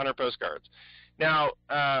buying 100 postcards. Now,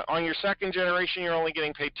 on your second generation, you're only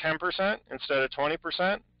getting paid 10% instead of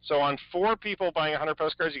 20%. So on 4 people buying 100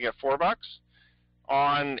 postcards, you get $4.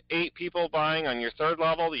 On 8 people buying on your third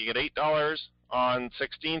level, you get $8. On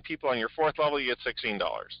 16 people on your fourth level, you get $16.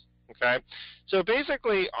 Okay? So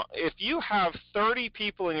basically, if you have 30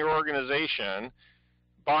 people in your organization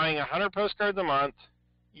buying 100 postcards a month,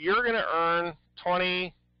 you're going to earn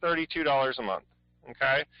 $20, $32 a month.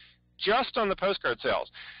 Okay? Just on the postcard sales.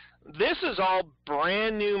 This is all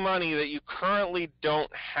brand new money that you currently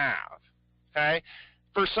don't have, okay?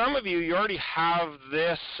 For some of you, you already have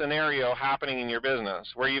this scenario happening in your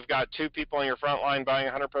business where you've got 2 people on your front line buying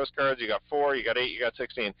 100 postcards, you got 4, you got 8, you got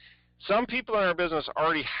 16. Some people in our business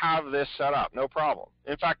already have this set up, no problem.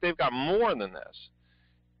 In fact, they've got more than this.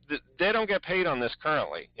 They don't get paid on this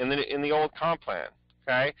currently in the old comp plan,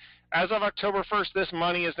 okay? As of October 1st, this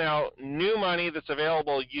money is now new money that's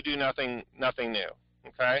available. You do nothing new.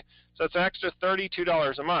 Okay, so it's an extra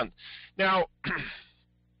 $32 a month. Now,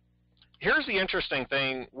 here's the interesting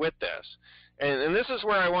thing with this, and this is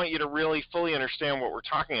where I want you to really fully understand what we're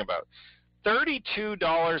talking about.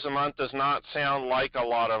 $32 a month does not sound like a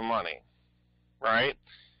lot of money, right?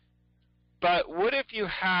 But what if you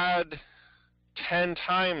had 10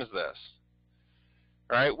 times this,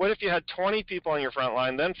 right? What if you had 20 people on your front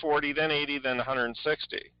line, then 40, then 80, then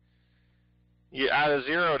 160? You add a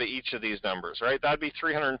 0 to each of these numbers, right? That'd be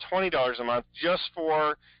 $320 a month just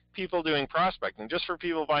for people doing prospecting, just for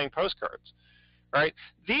people buying postcards, right?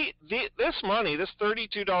 This money, this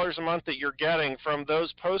 $32 a month that you're getting from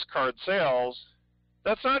those postcard sales,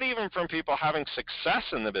 that's not even from people having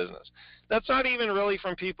success in the business. That's not even really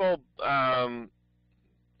from people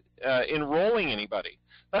enrolling anybody.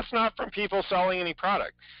 That's not from people selling any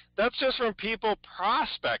product. That's just from people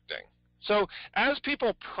prospecting. So as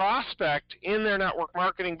people prospect in their network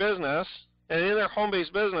marketing business and in their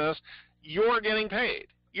home-based business, you're getting paid.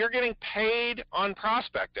 You're getting paid on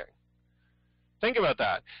prospecting. Think about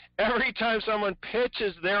that. Every time someone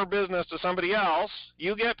pitches their business to somebody else,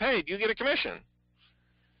 you get paid. You get a commission.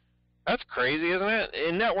 That's crazy, isn't it?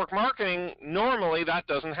 In network marketing, normally that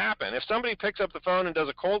doesn't happen. If somebody picks up the phone and does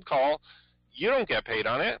a cold call, you don't get paid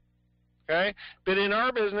on it, okay? But in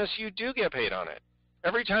our business, you do get paid on it.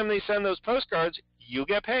 Every time they send those postcards, you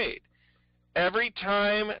get paid. Every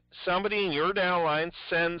time somebody in your downline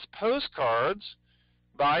sends postcards,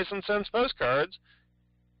 buys and sends postcards,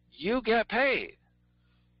 you get paid.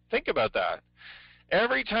 Think about that.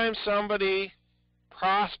 Every time somebody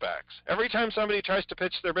prospects, every time somebody tries to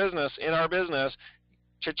pitch their business in our business,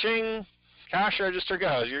 cha-ching, cash register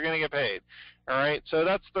goes, you're going to get paid. All right, so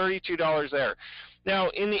that's $32 there. Now,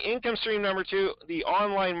 in the income stream number 2, the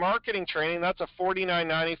online marketing training, that's a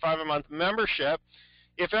 $49.95 a month membership.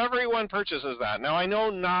 If everyone purchases that, now I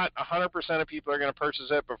know not 100% of people are going to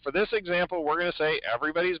purchase it, but for this example, we're going to say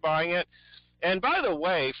everybody's buying it. And by the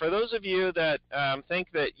way, for those of you that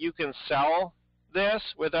think that you can sell this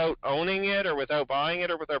without owning it or without buying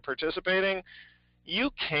it or without participating,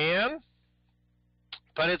 you can,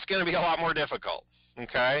 but it's going to be a lot more difficult.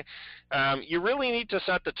 Okay, you really need to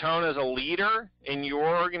set the tone as a leader in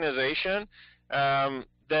your organization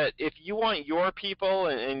that if you want your people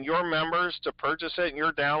and your members to purchase it and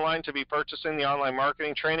your downline to be purchasing the online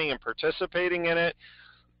marketing training and participating in it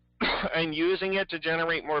and using it to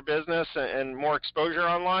generate more business and more exposure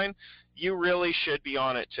online, you really should be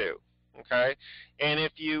on it too. Okay, and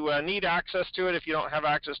if you need access to it, if you don't have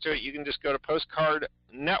access to it, you can just go to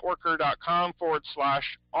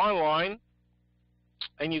postcardnetworker.com/online.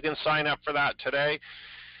 And you can sign up for that today.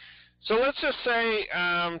 So let's just say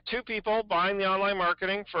 2 people buying the online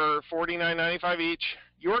marketing for $49.95 each.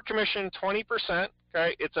 Your commission 20%,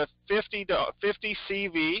 Okay, it's a 50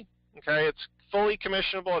 CV. Okay, it's fully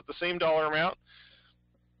commissionable at the same dollar amount.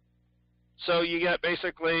 So you get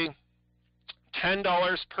basically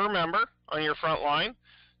 $10 per member on your front line.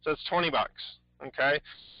 So it's $20. Okay.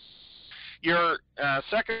 Your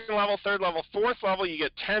second level, third level, fourth level, you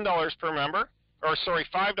get $10 per member, or sorry,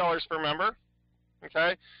 $5 per member.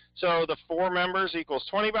 Okay. So the 4 members equals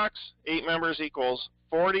 $20, 8 members equals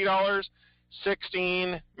 $40,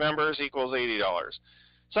 16 members equals $80.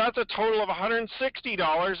 So that's a total of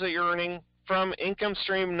 $160 that you're earning from income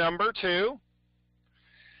stream number 2.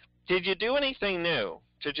 Did you do anything new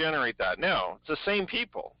to generate that? No, it's the same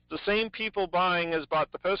people. The same people buying as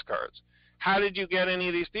bought the postcards. How did you get any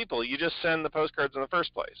of these people? You just send the postcards in the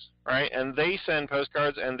first place, right? And they send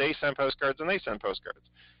postcards, and they send postcards, and they send postcards.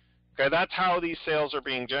 Okay, that's how these sales are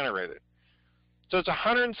being generated. So it's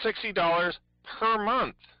 $160 per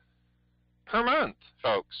month. Per month,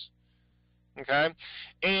 folks. Okay?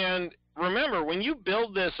 And remember, when you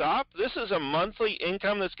build this up, this is a monthly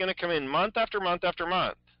income that's going to come in month after month after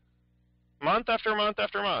month. Month after month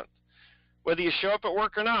after month. Whether you show up at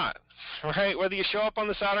work or not, right? Whether you show up on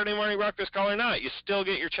the Saturday morning breakfast call or not, you still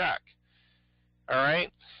get your check. All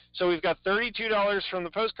right? So we've got $32 from the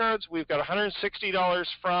postcards. We've got $160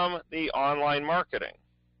 from the online marketing.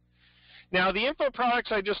 Now, the info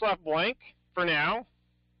products I just left blank for now.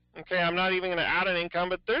 Okay, I'm not even going to add an income,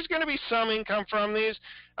 but there's going to be some income from these.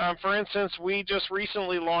 For instance, we just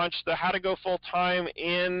recently launched the How to Go Full-Time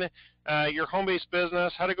in your home-based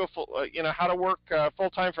business, how to go how to work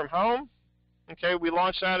full-time from home. Okay, we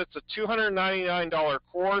launched that. It's a $299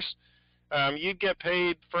 course. You'd get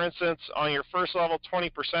paid, for instance, on your first level, 20%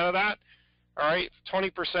 of that. All right,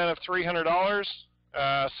 20% of $300,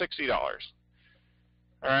 $60.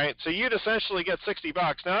 All right, so you'd essentially get $60.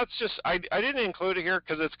 Now that's just, I didn't include it here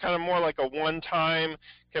because it's kind of more like a one-time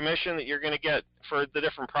commission that you're going to get for the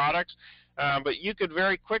different products. But you could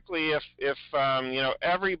very quickly, if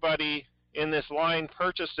everybody in this line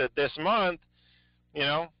purchased it this month,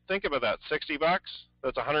 think about that, $60.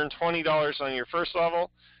 That's $120 on your first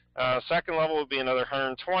level. Second level would be another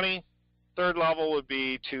 $120. Third level would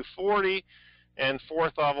be $240, and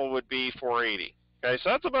fourth level would be $480. Okay, so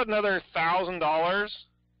that's about another $1,000,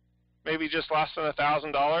 maybe just less than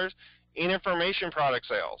 $1,000 in information product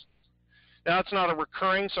sales. Now, it's not a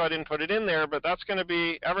recurring, so I didn't put it in there, but that's going to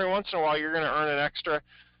be every once in a while you're going to earn an extra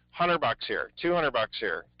 $100 here, $200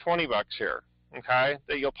 here, $20 here, okay,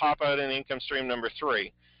 that you'll pop out in income stream number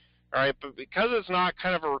 3. All right, but because it's not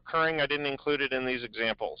kind of a recurring, I didn't include it in these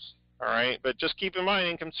examples. All right, but just keep in mind,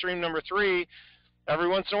 income stream number 3, every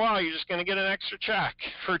once in a while you're just going to get an extra check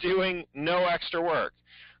for doing no extra work,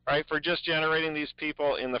 right, for just generating these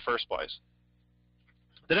people in the first place.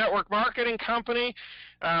 The network marketing company,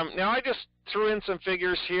 now I just threw in some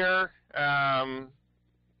figures here, to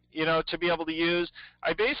be able to use.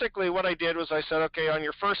 What I did was I said, okay, on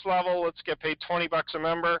your first level, let's get paid $20 a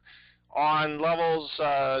member. On levels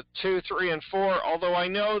 2, 3, and 4, although I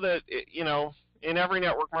know that, in every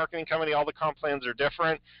network marketing company, all the comp plans are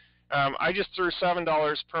different. I just threw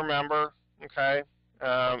 $7 per member, okay,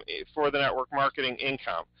 for the network marketing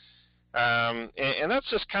income. And that's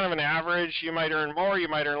just kind of an average. You might earn more, you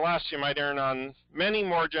might earn less, you might earn on many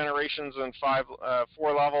more generations than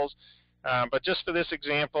 4 levels. But just for this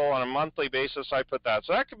example, on a monthly basis, I put that.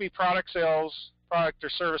 So that could be product sales, product or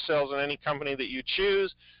service sales in any company that you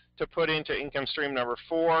choose to put into income stream number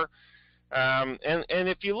 4. And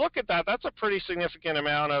if you look at that, that's a pretty significant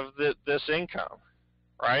amount of this income,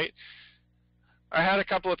 right? I had a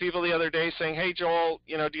couple of people the other day saying, "Hey, Joel,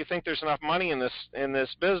 do you think there's enough money in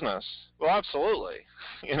this business?" Well, absolutely.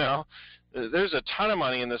 There's a ton of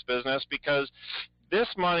money in this business because this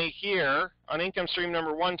money here on income stream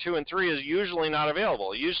number 1, 2, and 3 is usually not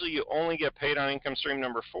available. Usually, you only get paid on income stream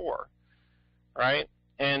number 4, right?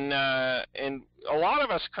 And a lot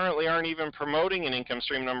of us currently aren't even promoting an income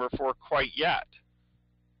stream number 4 quite yet,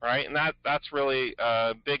 right? And that's really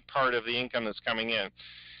a big part of the income that's coming in.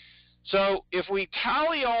 So if we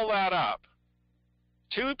tally all that up,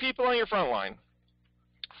 2 people on your front line,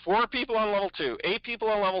 4 people on level 2, 8 people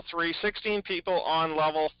on level 3, 16 people on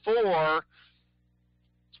level 4,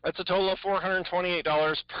 that's a total of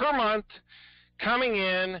 $428 per month coming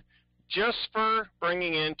in just for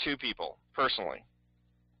bringing in 2 people personally.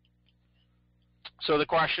 So the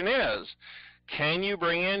question is, can you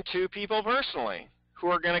bring in 2 people personally who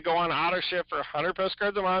are going to go on auto ship for 100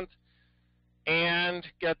 postcards a month and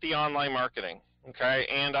get the online marketing, okay,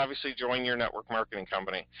 and obviously join your network marketing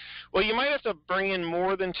company? Well, you might have to bring in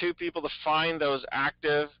more than 2 people to find those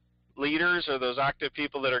active leaders or those active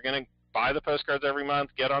people that are going to buy the postcards every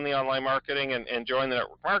month, get on the online marketing, and join the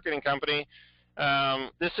network marketing company.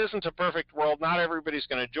 This isn't a perfect world. Not everybody's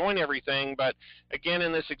going to join everything, but again,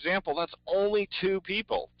 in this example, that's only 2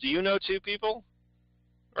 people. Do you know 2 people?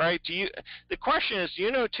 Right? The question is, do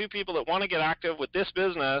you know 2 people that want to get active with this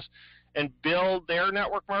business and build their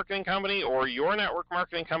network marketing company or your network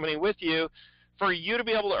marketing company with you for you to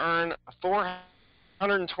be able to earn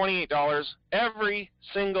 $428 every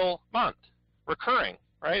single month, recurring,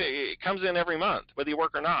 right? It comes in every month, whether you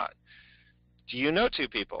work or not. Do you know 2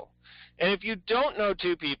 people? And if you don't know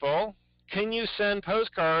 2 people, can you send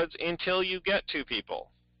postcards until you get 2 people?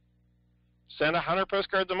 Send 100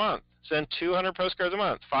 postcards a month. Send 200 postcards a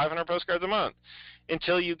month, 500 postcards a month,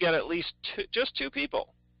 until you get at least just 2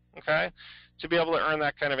 people, okay, to be able to earn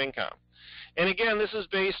that kind of income. And again, this is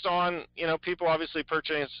based on, people obviously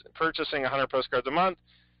purchasing 100 postcards a month,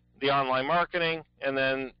 the online marketing, and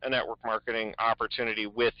then a network marketing opportunity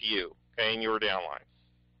with you, okay, in your downline.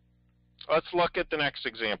 Let's look at the next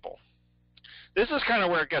example. This is kind of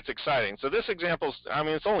where it gets exciting. So this example,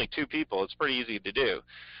 it's only 2 people. It's pretty easy to do.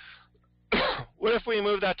 What if we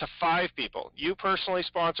move that to 5 people? You personally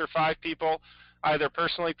sponsor 5 people, either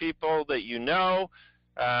personally people that you know,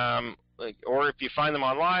 or if you find them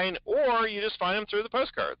online, or you just find them through the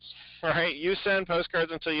postcards, right? You send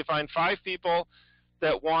postcards until you find 5 people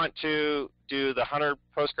that want to do the 100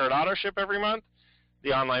 postcard auto ship every month,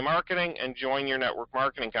 the online marketing, and join your network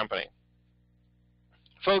marketing company.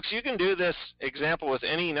 Folks, you can do this example with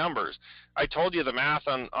any numbers. I told you the math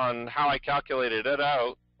on how I calculated it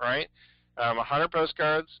out, right? 100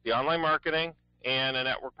 postcards, the online marketing, and a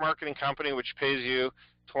network marketing company which pays you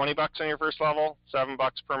 $20 on your first level, $7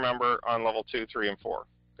 per member on level 2, 3, and 4.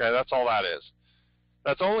 Okay, that's all that is.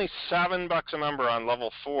 That's only $7 a member on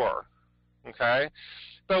level 4. Okay,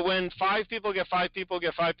 but when 5 people get 5 people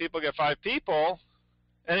get 5 people get 5 people,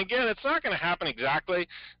 and again, it's not going to happen exactly.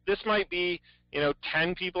 This might be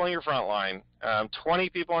 10 people on your front line, 20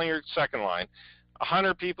 people on your second line,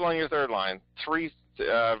 100 people on your third line,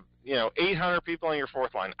 800 people on your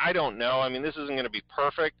fourth line. I don't know. This isn't going to be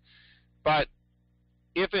perfect, but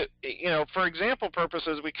if it, for example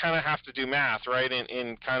purposes, we kind of have to do math, right?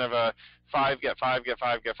 In kind of a 5 get 5 get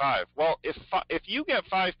 5 get 5. Well, if you get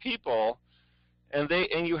 5 people, and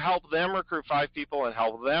you help them recruit 5 people, and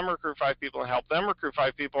help them recruit 5 people, and help them recruit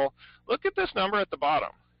 5 people, look at this number at the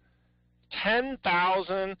bottom.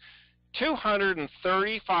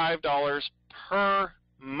 $10,235 per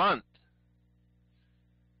month.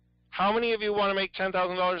 How many of you want to make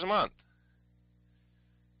 $10,000 a month?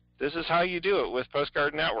 This is how you do it with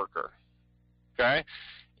Postcard Networker. Okay?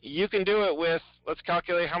 You can do it with, let's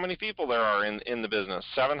calculate how many people there are in the business.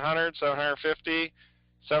 700, 750,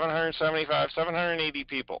 775, 780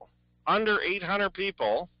 people. Under 800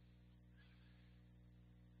 people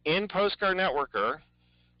in Postcard Networker,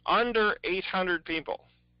 under 800 people.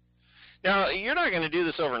 Now, you're not going to do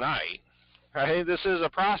this overnight, right? This is a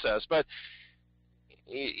process, but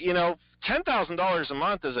 $10,000 a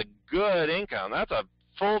month is a good income. That's a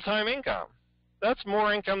full-time income. That's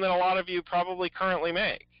more income than a lot of you probably currently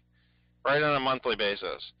make, right, on a monthly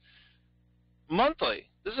basis. Monthly.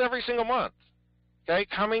 This is every single month, okay,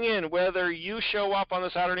 coming in whether you show up on the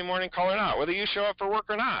Saturday morning call or not, whether you show up for work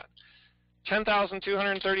or not.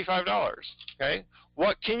 $10,235, okay?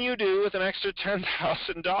 What can you do with an extra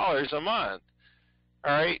 $10,000 a month?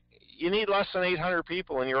 All right, you need less than 800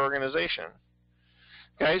 people in your organization.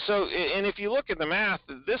 Okay, so, and if you look at the math,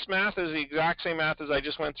 this math is the exact same math as I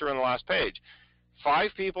just went through on the last page.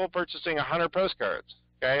 5 people purchasing 100 postcards.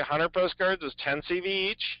 Okay, 100 postcards is 10 CV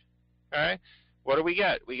each. Okay, what do we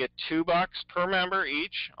get? We get $2 per member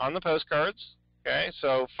each on the postcards. Okay,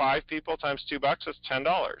 so 5 people times $2, that's $10.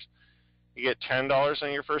 You get $10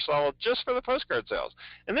 on your first level just for the postcard sales.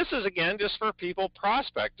 And this is, again, just for people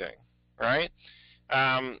prospecting, right?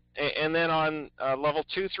 And then on level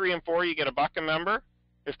 2, 3, and 4, you get $1 a member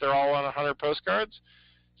if they're all on 100 postcards.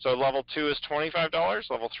 So level 2 is $25,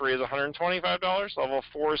 level 3 is $125, level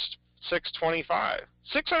 4 is $625.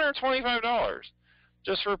 $625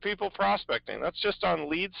 just for people prospecting. That's just on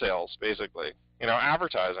lead sales, basically,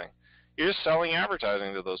 advertising. You're just selling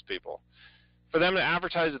advertising to those people for them to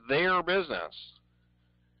advertise their business,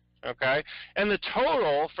 okay? And the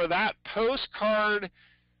total for that postcard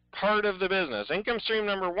part of the business, income stream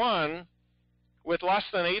number 1, with less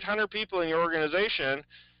than 800 people in your organization,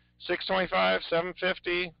 $625,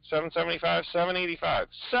 $750, $775, $785.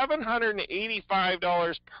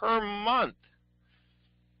 $785 per month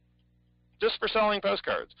just for selling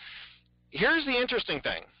postcards. Here's the interesting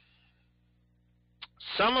thing.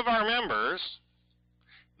 Some of our members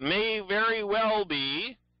may very well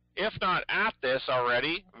be, if not at this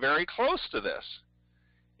already, very close to this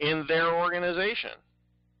in their organization.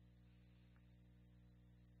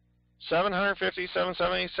 $750,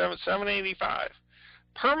 $770, $785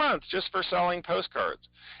 per month just for selling postcards.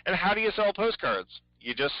 And how do you sell postcards?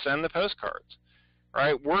 You just send the postcards,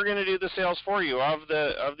 right? We're going to do the sales for you of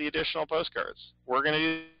the additional postcards. We're going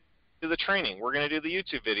to do the training. We're going to do the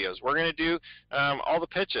YouTube videos. We're going to do all the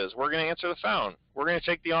pitches. We're going to answer the phone. We're going to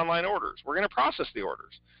take the online orders. We're going to process the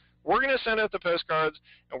orders. We're going to send out the postcards,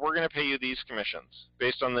 and we're going to pay you these commissions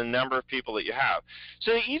based on the number of people that you have.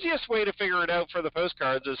 So the easiest way to figure it out for the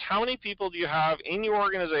postcards is how many people do you have in your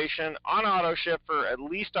organization on auto ship for at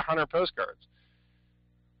least 100 postcards.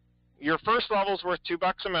 Your first level is worth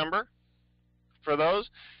 $2 a member for those.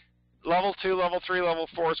 Level 2, level 3, level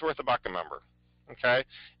 4 is worth $1 a member. Okay?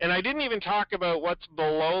 And I didn't even talk about what's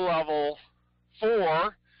below level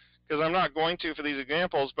 4, because I'm not going to for these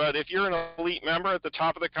examples, but if you're an elite member at the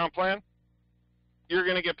top of the comp plan, you're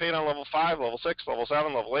going to get paid on level 5, level 6, level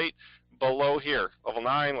 7, level 8, below here, level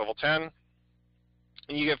 9, level 10,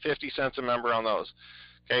 and you get 50 cents a member on those,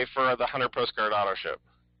 okay, for the 100 postcard auto ship,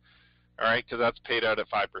 all right, because that's paid out at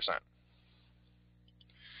 5%.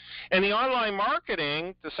 And the online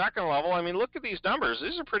marketing, the second level, I mean, look at these numbers.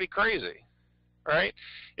 These are pretty crazy, right?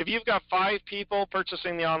 If you've got 5 people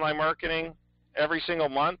purchasing the online marketing every single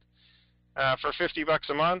month, for $50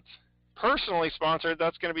 a month, personally sponsored,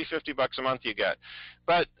 that's going to be $50 a month you get.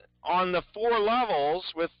 But on the 4 levels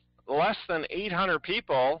with less than 800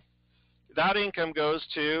 people, that income goes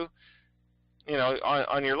to, you know,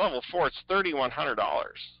 on your level 4, it's $3,100,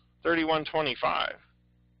 $3,125,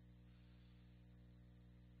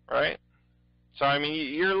 right? So I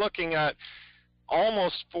mean, you're looking at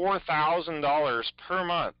almost $4,000 per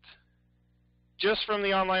month just from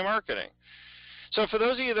the online marketing. So for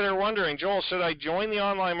those of you that are wondering, Joel, should I join the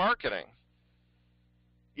online marketing?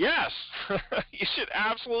 Yes, you should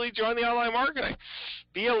absolutely join the online marketing.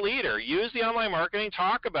 Be a leader. Use the online marketing.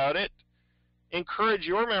 Talk about it. Encourage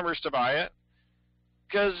your members to buy it.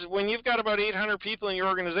 Because when you've got about 800 people in your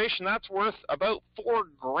organization, that's worth about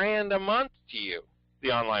 $4,000 a month to you, the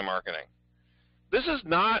online marketing. This is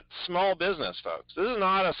not small business, folks. This is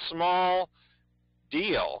not a small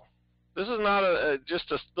deal. This is not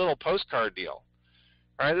just a little postcard deal.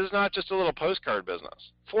 All right, this is not just a little postcard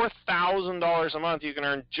business. $4,000 a month you can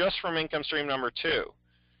earn just from income stream number 2.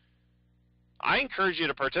 I encourage you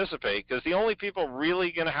to participate, because the only people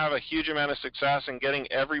really going to have a huge amount of success in getting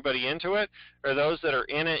everybody into it are those that are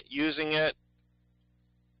in it, using it,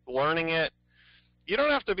 learning it. You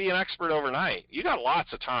don't have to be an expert overnight. You got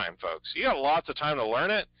lots of time, folks. You got lots of time to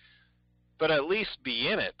learn it, but at least be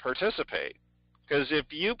in it, participate. Because if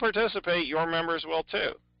you participate, your members will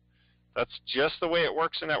too. That's just the way it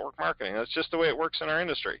works in network marketing. That's just the way it works in our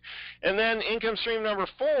industry. And then income stream number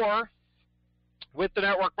 4, with the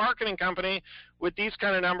network marketing company, with these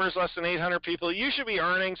kind of numbers, less than 800 people, you should be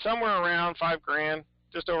earning somewhere around $5,000,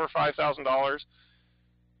 just over $5,000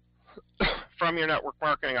 from your network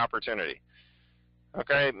marketing opportunity.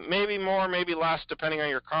 Okay, maybe more, maybe less, depending on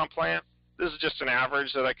your comp plan. This is just an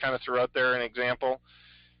average that I kind of threw out there, an example.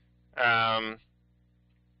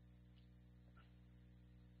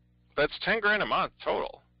 That's $10,000 a month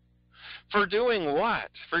total. For doing what?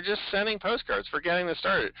 For just sending postcards, for getting this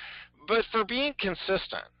started. But for being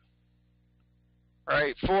consistent,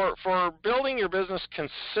 right? For building your business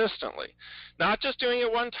consistently. Not just doing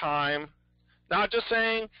it one time. Not just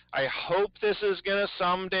saying, I hope this is going to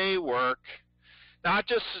someday work. Not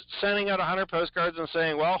just sending out 100 postcards and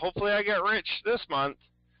saying, well, hopefully I get rich this month,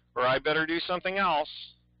 or I better do something else.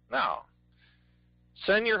 No.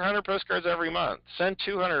 Send your 100 postcards every month. Send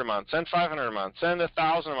 200 a month. Send 500 a month. Send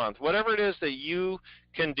 1,000 a month. Whatever it is that you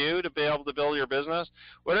can do to be able to build your business,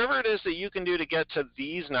 whatever it is that you can do to get to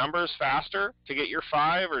these numbers faster, to get your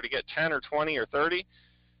 5 or to get 10 or 20 or 30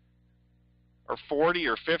 or 40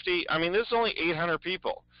 or 50. I mean, this is only 800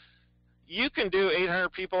 people. You can do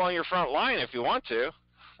 800 people on your front line if you want to.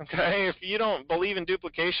 Okay? If you don't believe in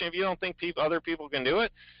duplication, if you don't think other people can do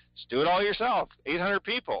it, just do it all yourself. 800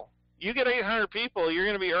 people. You get 800 people, you're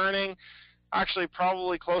going to be earning actually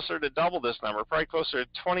probably closer to double this number, probably closer to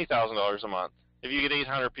 $20,000 a month if you get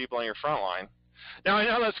 800 people on your front line. Now, I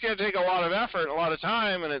know that's going to take a lot of effort, a lot of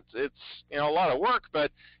time, and it's you know, a lot of work, but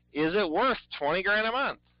is it worth $20,000 a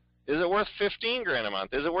month? Is it worth $15,000 a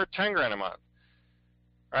month? Is it worth $10,000 a month?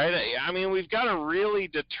 Right? I mean, we've got to really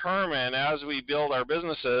determine as we build our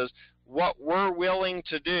businesses what we're willing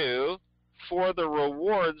to do for the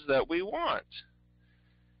rewards that we want.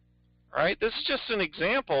 Right? This is just an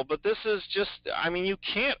example, but this is just, I mean, you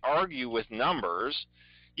can't argue with numbers.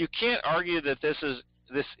 You can't argue that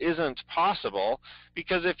this isn't possible,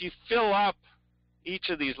 because if you fill up each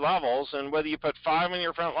of these levels, and whether you put 5 in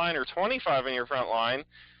your front line or 25 in your front line,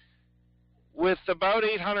 with about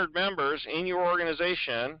 800 members in your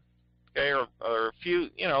organization, okay, or a few,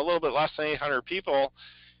 you know, a little bit less than 800 people,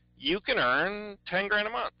 you can earn 10 grand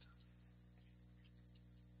a month.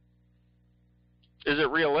 Is it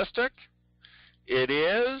realistic? It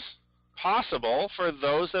is possible for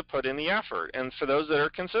those that put in the effort and for those that are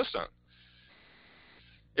consistent.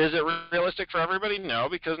 Is it realistic for everybody? No,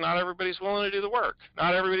 because not everybody's willing to do the work.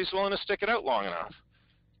 Not everybody's willing to stick it out long enough,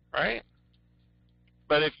 right?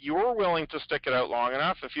 But if you're willing to stick it out long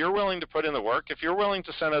enough, if you're willing to put in the work, if you're willing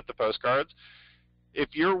to send out the postcards, if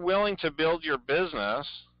you're willing to build your business,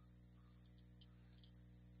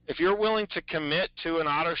 if you're willing to commit to an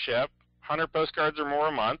auto ship, 100 postcards or more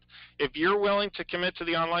a month, if you're willing to commit to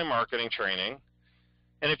the online marketing training,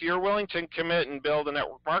 and if you're willing to commit and build a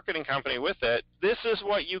network marketing company with it, this is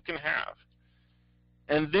what you can have.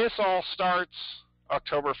 And this all starts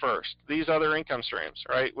October 1st. These other income streams,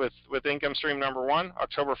 right? With income stream number 1,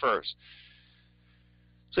 October 1st.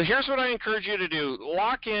 So here's what I encourage you to do.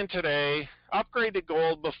 Lock in today, upgrade to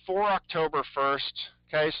gold before October 1st,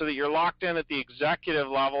 okay, so that you're locked in at the executive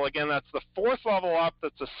level. Again, that's the 4th level up.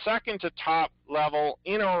 That's the second to top level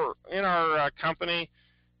in our company.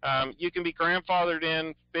 You can be grandfathered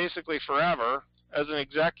in basically forever as an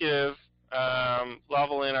executive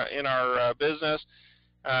level in our business.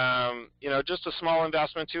 You know, just a small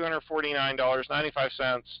investment,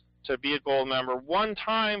 $249.95 to be a gold member.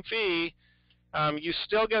 One-time fee. You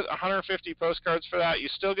still get 150 postcards for that. You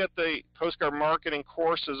still get the postcard marketing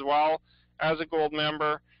course as well as a gold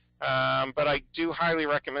member. But I do highly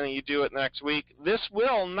recommend that you do it next week. This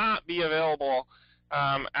will not be available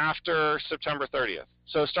after September 30th.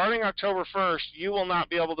 So starting October 1st, you will not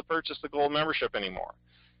be able to purchase the gold membership anymore.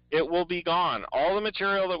 It will be gone. All the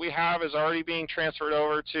material that we have is already being transferred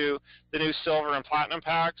over to the new silver and platinum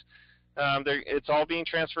packs. It's all being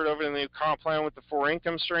transferred over to the new comp plan with the 4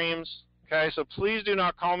 income streams. Okay, so please do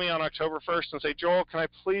not call me on October 1st and say, Joel, can I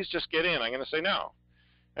please just get in? I'm going to say no.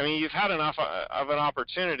 I mean, you've had enough of an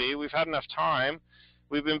opportunity. We've had enough time.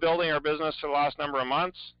 We've been building our business for the last number of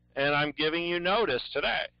months, and I'm giving you notice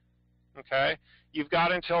today. Okay? You've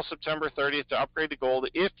got until September 30th to upgrade to gold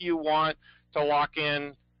if you want to lock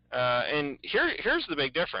in. And here's the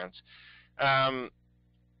big difference.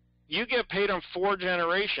 You get paid on 4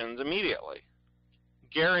 generations immediately,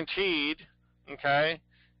 guaranteed, okay?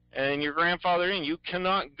 And your grandfather in, you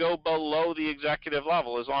cannot go below the executive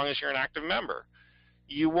level as long as you're an active member.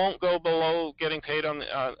 You won't go below getting paid on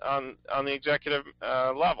the executive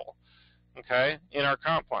level, okay, in our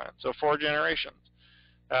comp plan. So 4 generations.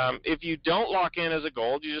 If you don't lock in as a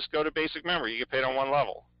gold, you just go to basic member. You get paid on 1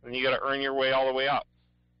 level, and you got to earn your way all the way up.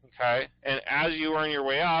 Okay, and as you earn your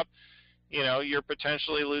way up, you know, you're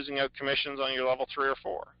potentially losing out commissions on your level 3 or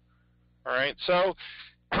 4. All right, so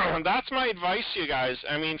that's my advice to you guys.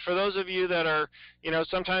 I mean, for those of you that are, you know,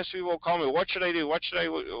 sometimes people will call me, what should I do? What should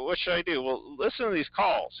I do? Well, listen to these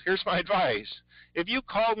calls. Here's my advice. If you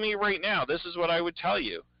called me right now, this is what I would tell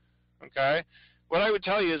you. Okay, what I would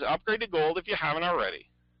tell you is upgrade to gold if you haven't already.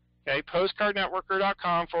 Okay,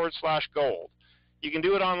 postcardnetworker.com/gold. You can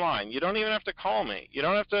do it online. You don't even have to call me. You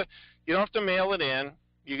don't have to mail it in.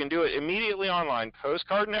 You can do it immediately online.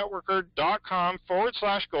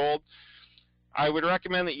 Postcardnetworker.com/gold. I would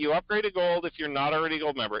recommend that you upgrade to gold if you're not already a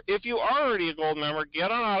gold member. If you are already a gold member,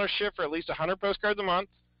 get on auto ship for at least 100 postcards a month.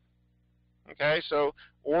 Okay, so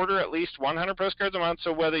order at least 100 postcards a month.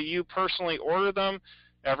 So whether you personally order them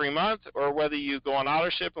every month or whether you go on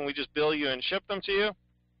auto ship and we just bill you and ship them to you,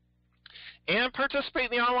 and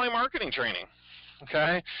participate in the online marketing training.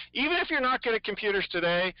 Okay, even if you're not good at computers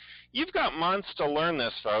today, you've got months to learn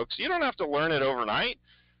this, folks. You don't have to learn it overnight.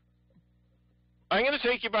 I'm going to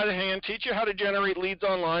take you by the hand, teach you how to generate leads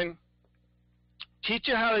online, teach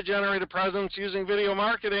you how to generate a presence using video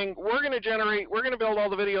marketing. We're going to build all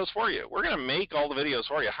the videos for you. We're going to make all the videos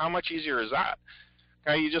for you. How much easier is that?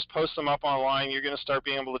 Okay, you just post them up online. You're going to start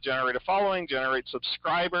being able to generate a following, generate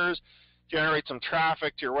subscribers, generate some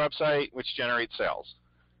traffic to your website, which generates sales.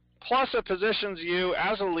 Plus, it positions you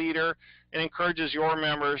as a leader and encourages your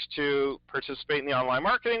members to participate in the online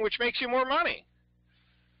marketing, which makes you more money.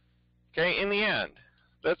 Okay, in the end,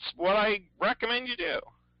 that's what I recommend you do.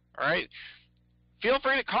 All right, feel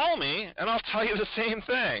free to call me, and I'll tell you the same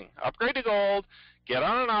thing. Upgrade to gold, get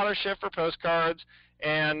on an auto ship for postcards,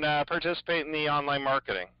 and participate in the online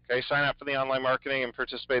marketing. Okay, sign up for the online marketing and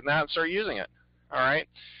participate in that and start using it. All right.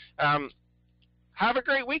 Have a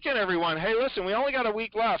great weekend, everyone. Hey, listen, we only got a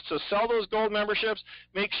week left, so sell those gold memberships.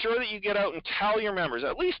 Make sure that you get out and tell your members.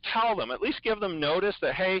 At least tell them. At least give them notice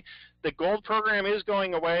that, hey, the gold program is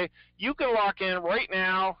going away. You can lock in right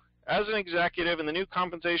now as an executive in the new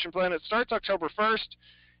compensation plan. It starts October 1st,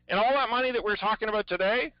 And all that money that we're talking about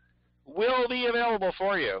today will be available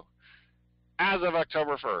for you as of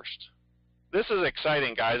October 1st. This is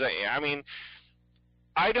exciting, guys. I mean,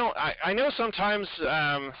 I know sometimes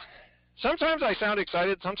I sound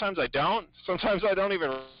excited, sometimes I don't. Sometimes I don't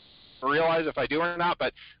even realize if I do or not.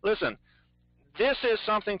 But listen, this is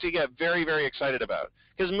something to get very, very excited about.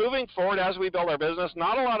 Because moving forward as we build our business,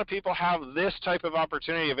 not a lot of people have this type of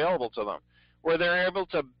opportunity available to them, where they're able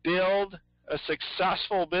to build a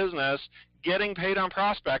successful business, getting paid on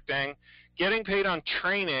prospecting, getting paid on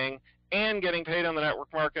training, and getting paid on the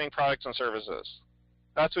network marketing products and services.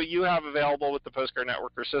 That's what you have available with the Postcard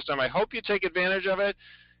Networker system. I hope you take advantage of it.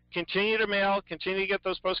 Continue to mail, continue to get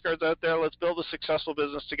those postcards out there. Let's build a successful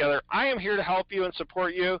business together. I am here to help you and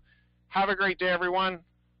support you. Have a great day, everyone,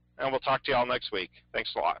 and we'll talk to you all next week.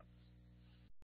 Thanks a lot.